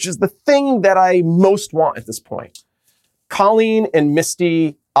 which is the thing that I most want at this point. Colleen and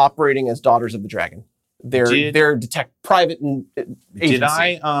Misty operating as Daughters of the Dragon. They're private and agency. Did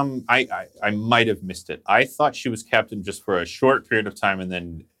I might have missed it. I thought she was captain just for a short period of time and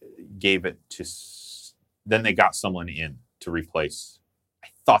then gave it to, then they got someone in to replace. I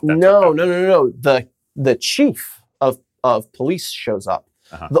thought that. No. The chief of police shows up.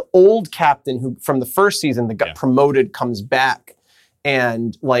 Uh-huh. The old captain who from the first season that got Yeah. promoted comes back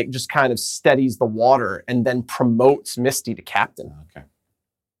and like just kind of steadies the water and then promotes Misty to captain. Okay.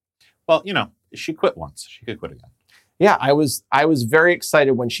 Well, she quit once. She could quit again. Yeah, I was very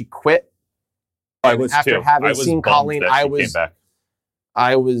excited when she quit. I And was after too. having I was seen bummed Colleen, that I she was came back.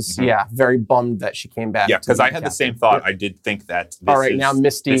 Mhm. Very bummed that she came back. Yeah, to because be I had the captain. same thought. I did think that. All right, now this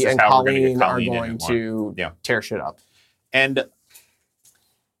Misty is and how we're gonna get Colleen are Colleen in going it more. to Yeah. tear shit up. And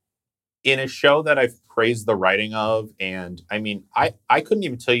in a show that I've praised the writing of, and I mean, I couldn't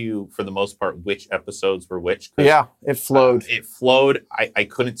even tell you for the most part which episodes were which. 'Cause, Yeah, it flowed. It flowed. I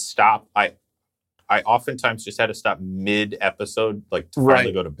couldn't stop. I oftentimes just had to stop mid episode, like to finally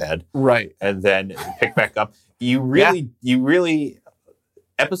Right. go to bed Right. and then pick back up. You really,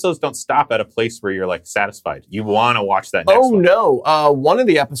 episodes don't stop at a place where you're like satisfied. You want to watch that next one. No! One of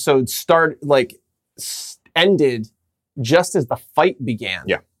the episodes ended just as the fight began.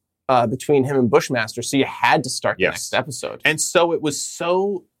 Yeah. Between him and Bushmaster, so you had to start the Yes. next episode. And so it was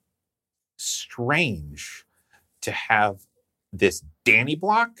so strange to have this Danny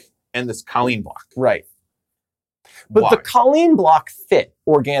block and this Colleen block. Right. But Why? the Colleen block fit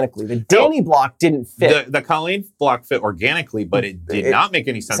organically. The Danny block didn't fit. The Colleen block fit organically, but it did not make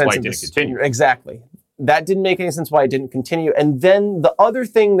any sense why it of didn't the- continue. Exactly. That didn't make any sense why it didn't continue. And then the other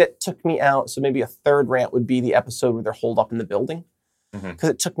thing that took me out, so maybe a third rant would be the episode where they're holed up in the building. Mhm. Because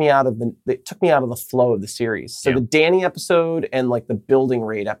it took me out of the flow of the series. So Yeah. the Danny episode and like the building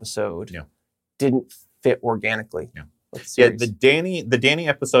raid episode Yeah. didn't fit organically. Yeah. with the Yeah, series. the Danny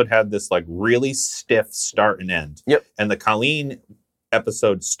episode had this like really stiff start and end. Yep. And the Colleen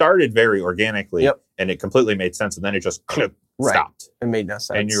episode started very organically. Yep. And it completely made sense. And then it just Right. stopped. It made no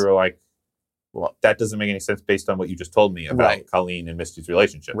sense. And you were like, Well- that doesn't make any sense based on what you just told me about Right. Colleen and Misty's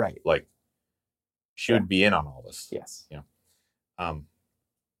relationship. Right. Like, she would be in on all this. Yes.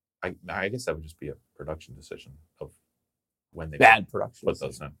 I guess that would just be a production decision of when they Bad production. put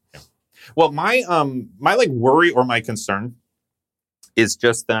those in. Yeah. Well, my like worry or my concern is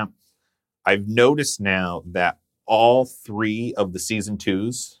just that I've noticed now that all 3 of the season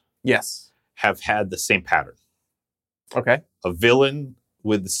 2s Yes. have had the same pattern. Okay. A villain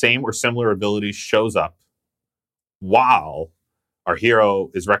with the same or similar abilities shows up while our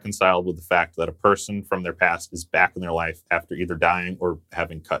hero is reconciled with the fact that a person from their past is back in their life after either dying or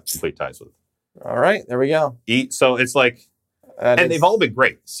having cut complete ties with. All right. There we go. So it's like, and they've all been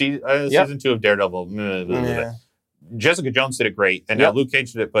great. Season 2 of Daredevil, Yeah. Jessica Jones did it great, and now Yep. Luke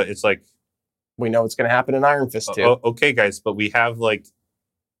Cage did it, but it's like, We know it's going to happen in Iron Fist too. Okay, guys, but we have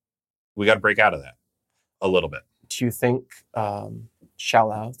we got to break out of that a little bit. Do you think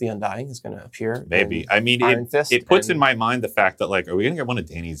Shao-Lao, the Undying, is going to appear? Maybe. I mean, Iron Fist it puts in my mind the fact that are we going to get one of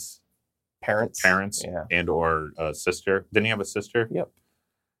Danny's parents yeah. and or sister? Didn't he have a sister? Yep.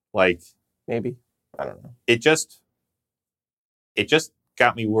 Maybe. I don't know. It just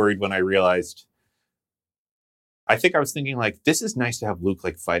got me worried when I realized. I think I was thinking this is nice to have Luke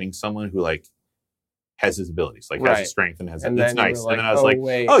fighting someone who has his abilities, has his strength and has it's nice. And then I was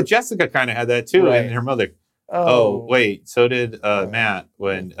wait. oh, Jessica kind of had that too, right. and her mother. Oh wait, so did Matt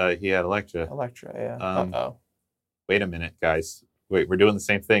when he had Elektra. Elektra, yeah. Wait a minute, guys. Wait, we're doing the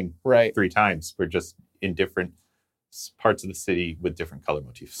same thing 3 times. We're just in different parts of the city with different color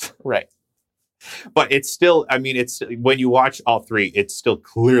motifs. Right. But it's still, it's when you watch all 3, it's still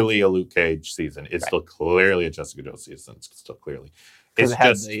clearly a Luke Cage season. It's still clearly a Jessica Jones season. It's still clearly. Because it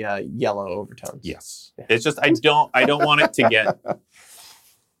has the yellow overtones. Yes. Yeah. It's just I don't want it to get.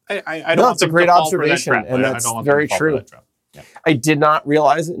 I don't. No, want it's a great observation, and that's very true. Yeah. I did not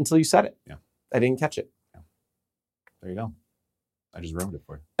realize it until you said it. Yeah. I didn't catch it. Yeah. There you go. I just ruined it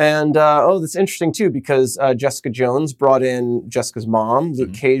for you. And that's interesting too, because Jessica Jones brought in Jessica's mom.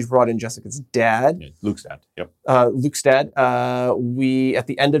 Luke Cage brought in Jessica's dad. Yeah, Luke's dad. Yep. Luke's dad. We at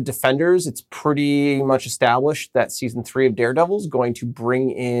the end of Defenders, it's pretty much established that season 3 of Daredevil is going to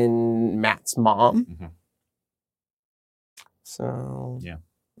bring in Matt's mom. Mm-hmm. So yeah,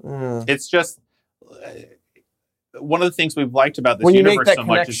 it's just. One of the things we've liked about this when you universe make that so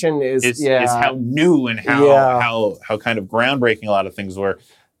much is how new and how kind of groundbreaking a lot of things were.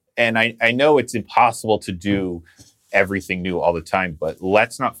 And I know it's impossible to do everything new all the time, but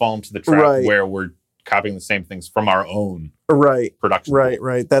let's not fall into the trap where we're copying the same things from our own production.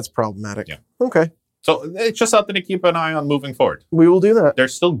 Right. That's problematic. Yeah. Okay. So it's just something to keep an eye on moving forward. We will do that.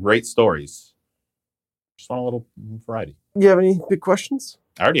 There's still great stories. Just want a little variety. You have any big questions?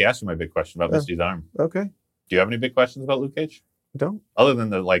 I already asked you my big question about Misty's arm. Okay. Do you have any big questions about Luke Cage? I don't. Other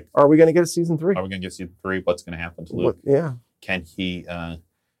than are we going to get a season 3? Are we going to get season 3? What's going to happen to Luke? Yeah. Can he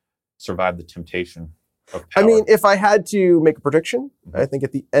survive the temptation of power? I mean, if I had to make a prediction, I think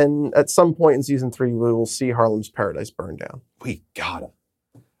at the end, at some point in season 3, we will see Harlem's Paradise burn down. We gotta.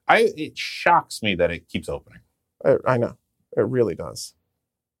 It shocks me that it keeps opening. I know. It really does.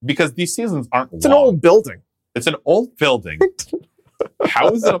 Because these seasons aren't It's long. An old building. It's an old building. How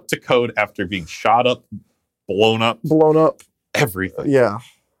is it up to code after being shot up, blown up, everything? Yeah.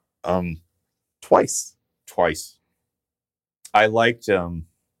 Twice. I liked.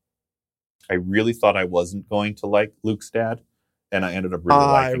 I really thought I wasn't going to like Luke's dad, and I ended up really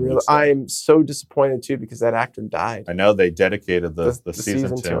liking Luke's dad. I'm so disappointed too because that actor died. I know they dedicated the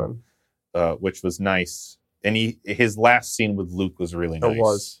season to him, which was nice. And his last scene with Luke was really nice. It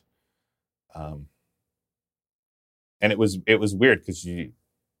was. And it was weird because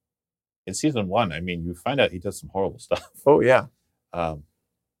in season 1, you find out he does some horrible stuff. Oh yeah.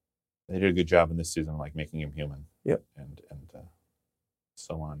 They did a good job in this season, making him human. Yep. And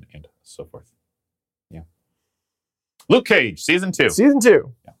so on and so forth. Yeah. Luke Cage, season 2. Season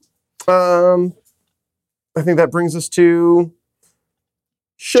 2. Yeah. I think that brings us to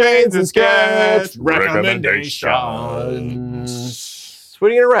Shades and Sketch recommendations.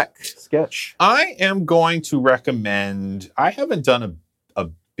 What are you going to sketch? I am going to recommend. I haven't done a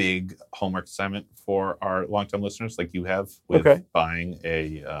big homework assignment for our longtime listeners like you have with buying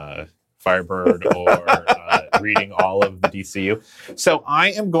a Firebird or reading all of the DCU. So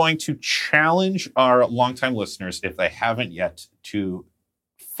I am going to challenge our longtime listeners, if they haven't yet, to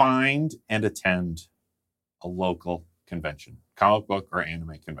find and attend a local convention, comic book or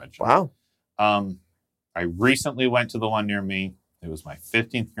anime convention. Wow. I recently went to the one near me. It was my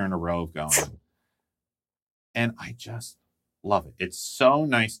 15th year in a row of going. And I just love it. It's so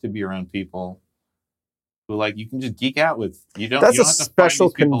nice to be around people who you can just geek out with. That's a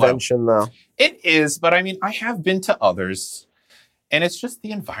special convention though. It is, but I have been to others, and it's just the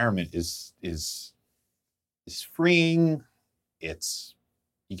environment is freeing.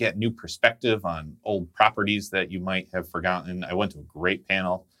 You get new perspective on old properties that you might have forgotten. I went to a great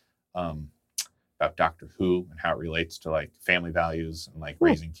panel about Doctor Who and how it relates to family values and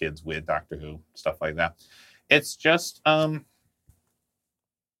raising kids with Doctor Who, stuff like that. It's just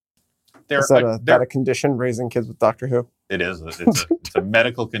is that a condition, raising kids with Doctor Who? It is. It's a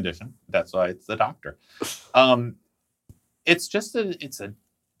medical condition. That's why it's the doctor. It's just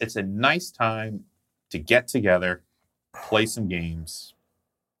it's a nice time to get together, play some games,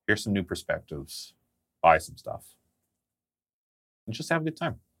 hear some new perspectives, buy some stuff, and just have a good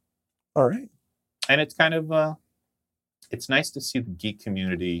time. All right. And it's kind of it's nice to see the geek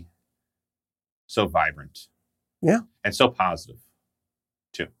community so vibrant. Yeah. And so positive,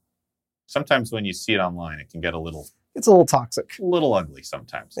 too. Sometimes when you see it online, it can get it's a little toxic. little ugly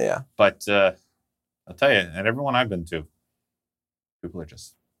sometimes. Yeah. But I'll tell you, and everyone I've been to, people are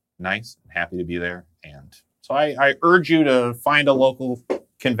just nice and happy to be there. And so I urge you to find a local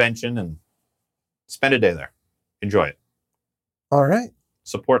convention and spend a day there. Enjoy it. All right.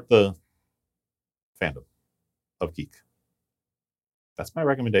 Support the fandom of geek. That's my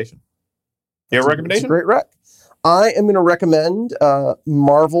recommendation. You have a recommendation? It's a great rec. I am going to recommend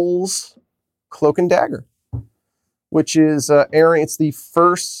Marvel's Cloak and Dagger, which is airing. It's the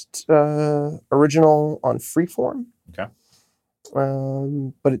first original on Freeform. Okay.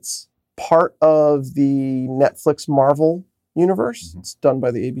 But it's part of the Netflix Marvel universe. Mm-hmm. It's done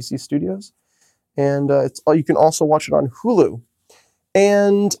by the ABC Studios. And you can also watch it on Hulu.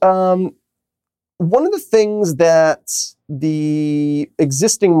 And one of the things that the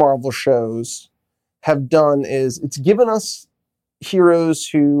existing Marvel shows have done is it's given us heroes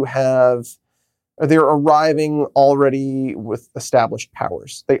who they're arriving already with established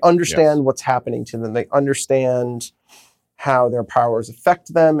powers. They understand what's happening to them. They understand how their powers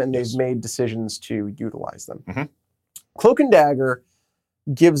affect them, and they've made decisions to utilize them. Mm-hmm. Cloak and Dagger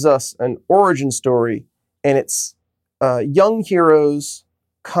gives us an origin story, and it's young heroes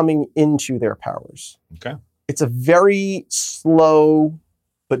coming into their powers. Okay. It's a very slow,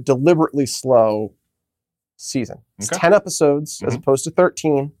 but deliberately slow season. It's 10 episodes as opposed to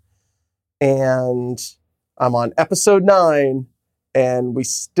 13. And I'm on episode 9, and we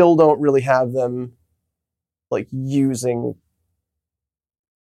still don't really have them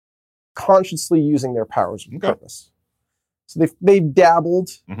consciously using their powers with purpose. So they've dabbled,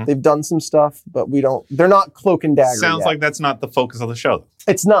 they've done some stuff, but they're not Cloak and Dagger Sounds yet. like that's not the focus of the show.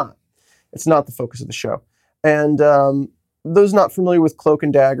 It's not the focus of the show. And those not familiar with Cloak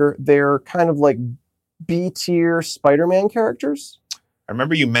and Dagger, they're kind of like B-tier Spider-Man characters. I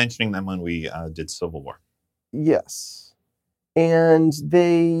remember you mentioning them when we did Civil War. Yes. And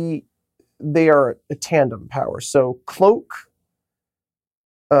they are a tandem power. So Cloak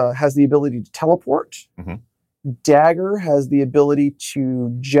has the ability to teleport. Mm-hmm. Dagger has the ability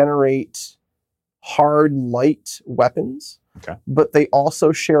to generate hard, light weapons. Okay. But they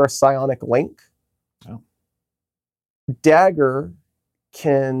also share a psionic link. Oh. Dagger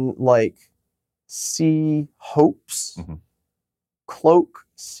can see hopes. Mm-hmm. Cloak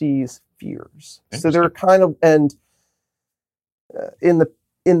sees fears. So they're kind of, and in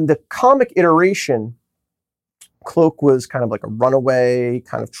the comic iteration, Cloak was kind of like a runaway,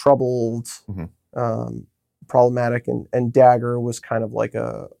 kind of troubled, problematic, and Dagger was kind of like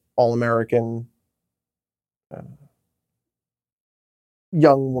a all-American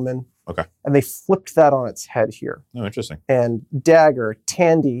young woman. Okay. And they flipped that on its head here. Oh, interesting. And Dagger,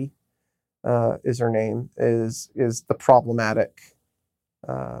 Tandy is her name, is the problematic,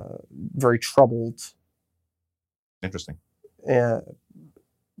 very troubled, interesting,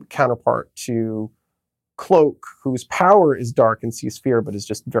 counterpart to Cloak, whose power is dark and sees fear, but is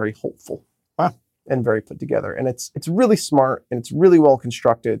just very hopeful. Wow. And very put together. And it's really smart, and it's really well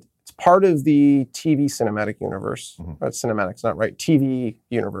constructed. It's part of the TV cinematic universe. Cinematic's not right. TV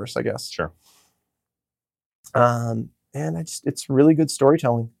universe, I guess. Sure. And it's really good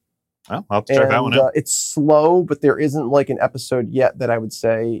storytelling. Well, I'll have to check that one out. It's slow, but there isn't an episode yet that I would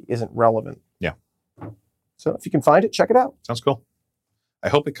say isn't relevant. Yeah. So if you can find it, check it out. Sounds cool. I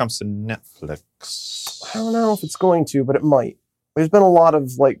hope it comes to Netflix. I don't know if it's going to, but it might. There's been a lot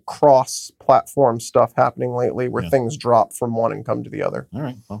of cross-platform stuff happening lately where things drop from one and come to the other. All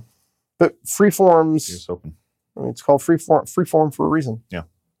right. Well, but Freeform's, here's hoping. I mean, it's called Freeform for a reason. Yeah.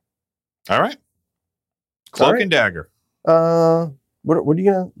 All right. Cloak and Dagger. What are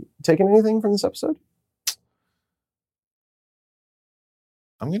you gonna taking anything from this episode?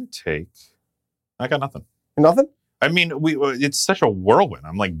 I'm gonna take. I got nothing. Nothing. I mean, it's such a whirlwind.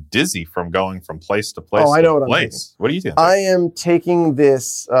 I'm dizzy from going from place to place. Oh, I know what I'm taking. What do you think? I am taking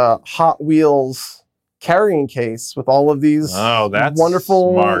this Hot Wheels carrying case with all of these that's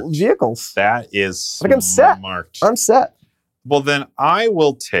wonderful smart. Vehicles. That is I'm set. Smart. I'm set. Well, then I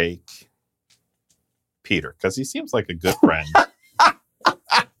will take Peter because he seems like a good friend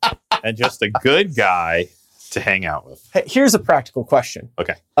and just a good guy to hang out with. Hey, here's a practical question.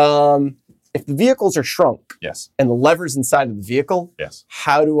 Okay. If the vehicles are shrunk, yes, and the levers inside of the vehicle, yes,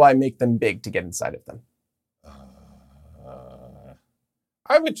 how do I make them big to get inside of them?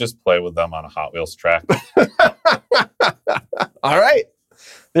 I would just play with them on a Hot Wheels track. All right.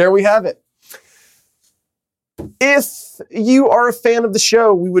 There we have it. If you are a fan of the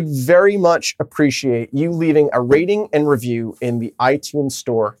show, we would very much appreciate you leaving a rating and review in the iTunes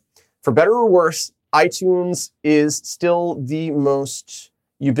store. For better or worse, iTunes is still the most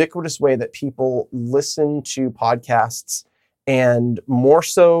ubiquitous way that people listen to podcasts, and more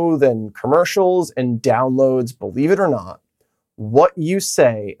so than commercials and downloads, believe it or not, what you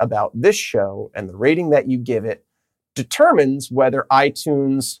say about this show and the rating that you give it determines whether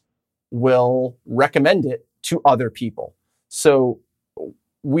iTunes will recommend it to other people. So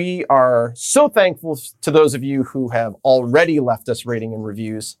we are so thankful to those of you who have already left us rating and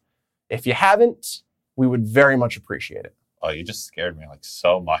reviews. If you haven't, we would very much appreciate it. Oh, you just scared me like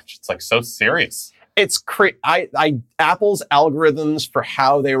so much. It's like so serious. It's Apple's algorithms for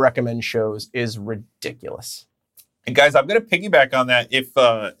how they recommend shows is ridiculous. And guys, I'm going to piggyback on that.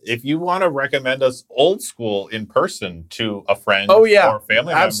 If you want to recommend us old school in person to a friend or a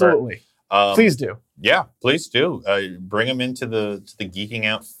family absolutely. member, Please do. Yeah, please do. Bring them into the Geeking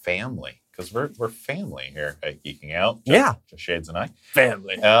Out family, because we're family here at Geeking Out. Just Shades and I.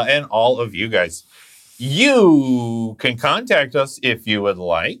 Family. And all of you guys. You can contact us if you would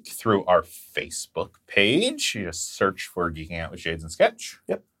like through our Facebook page. You just search for Geeking Out with Shades and Sketch.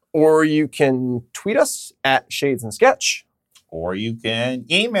 Yep. Or you can tweet us at Shades and Sketch. Or you can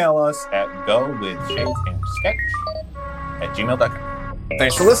email us at gowithshadesansketch@gmail.com.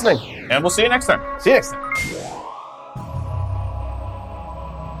 Thanks for listening. And we'll see you next time. See you next time.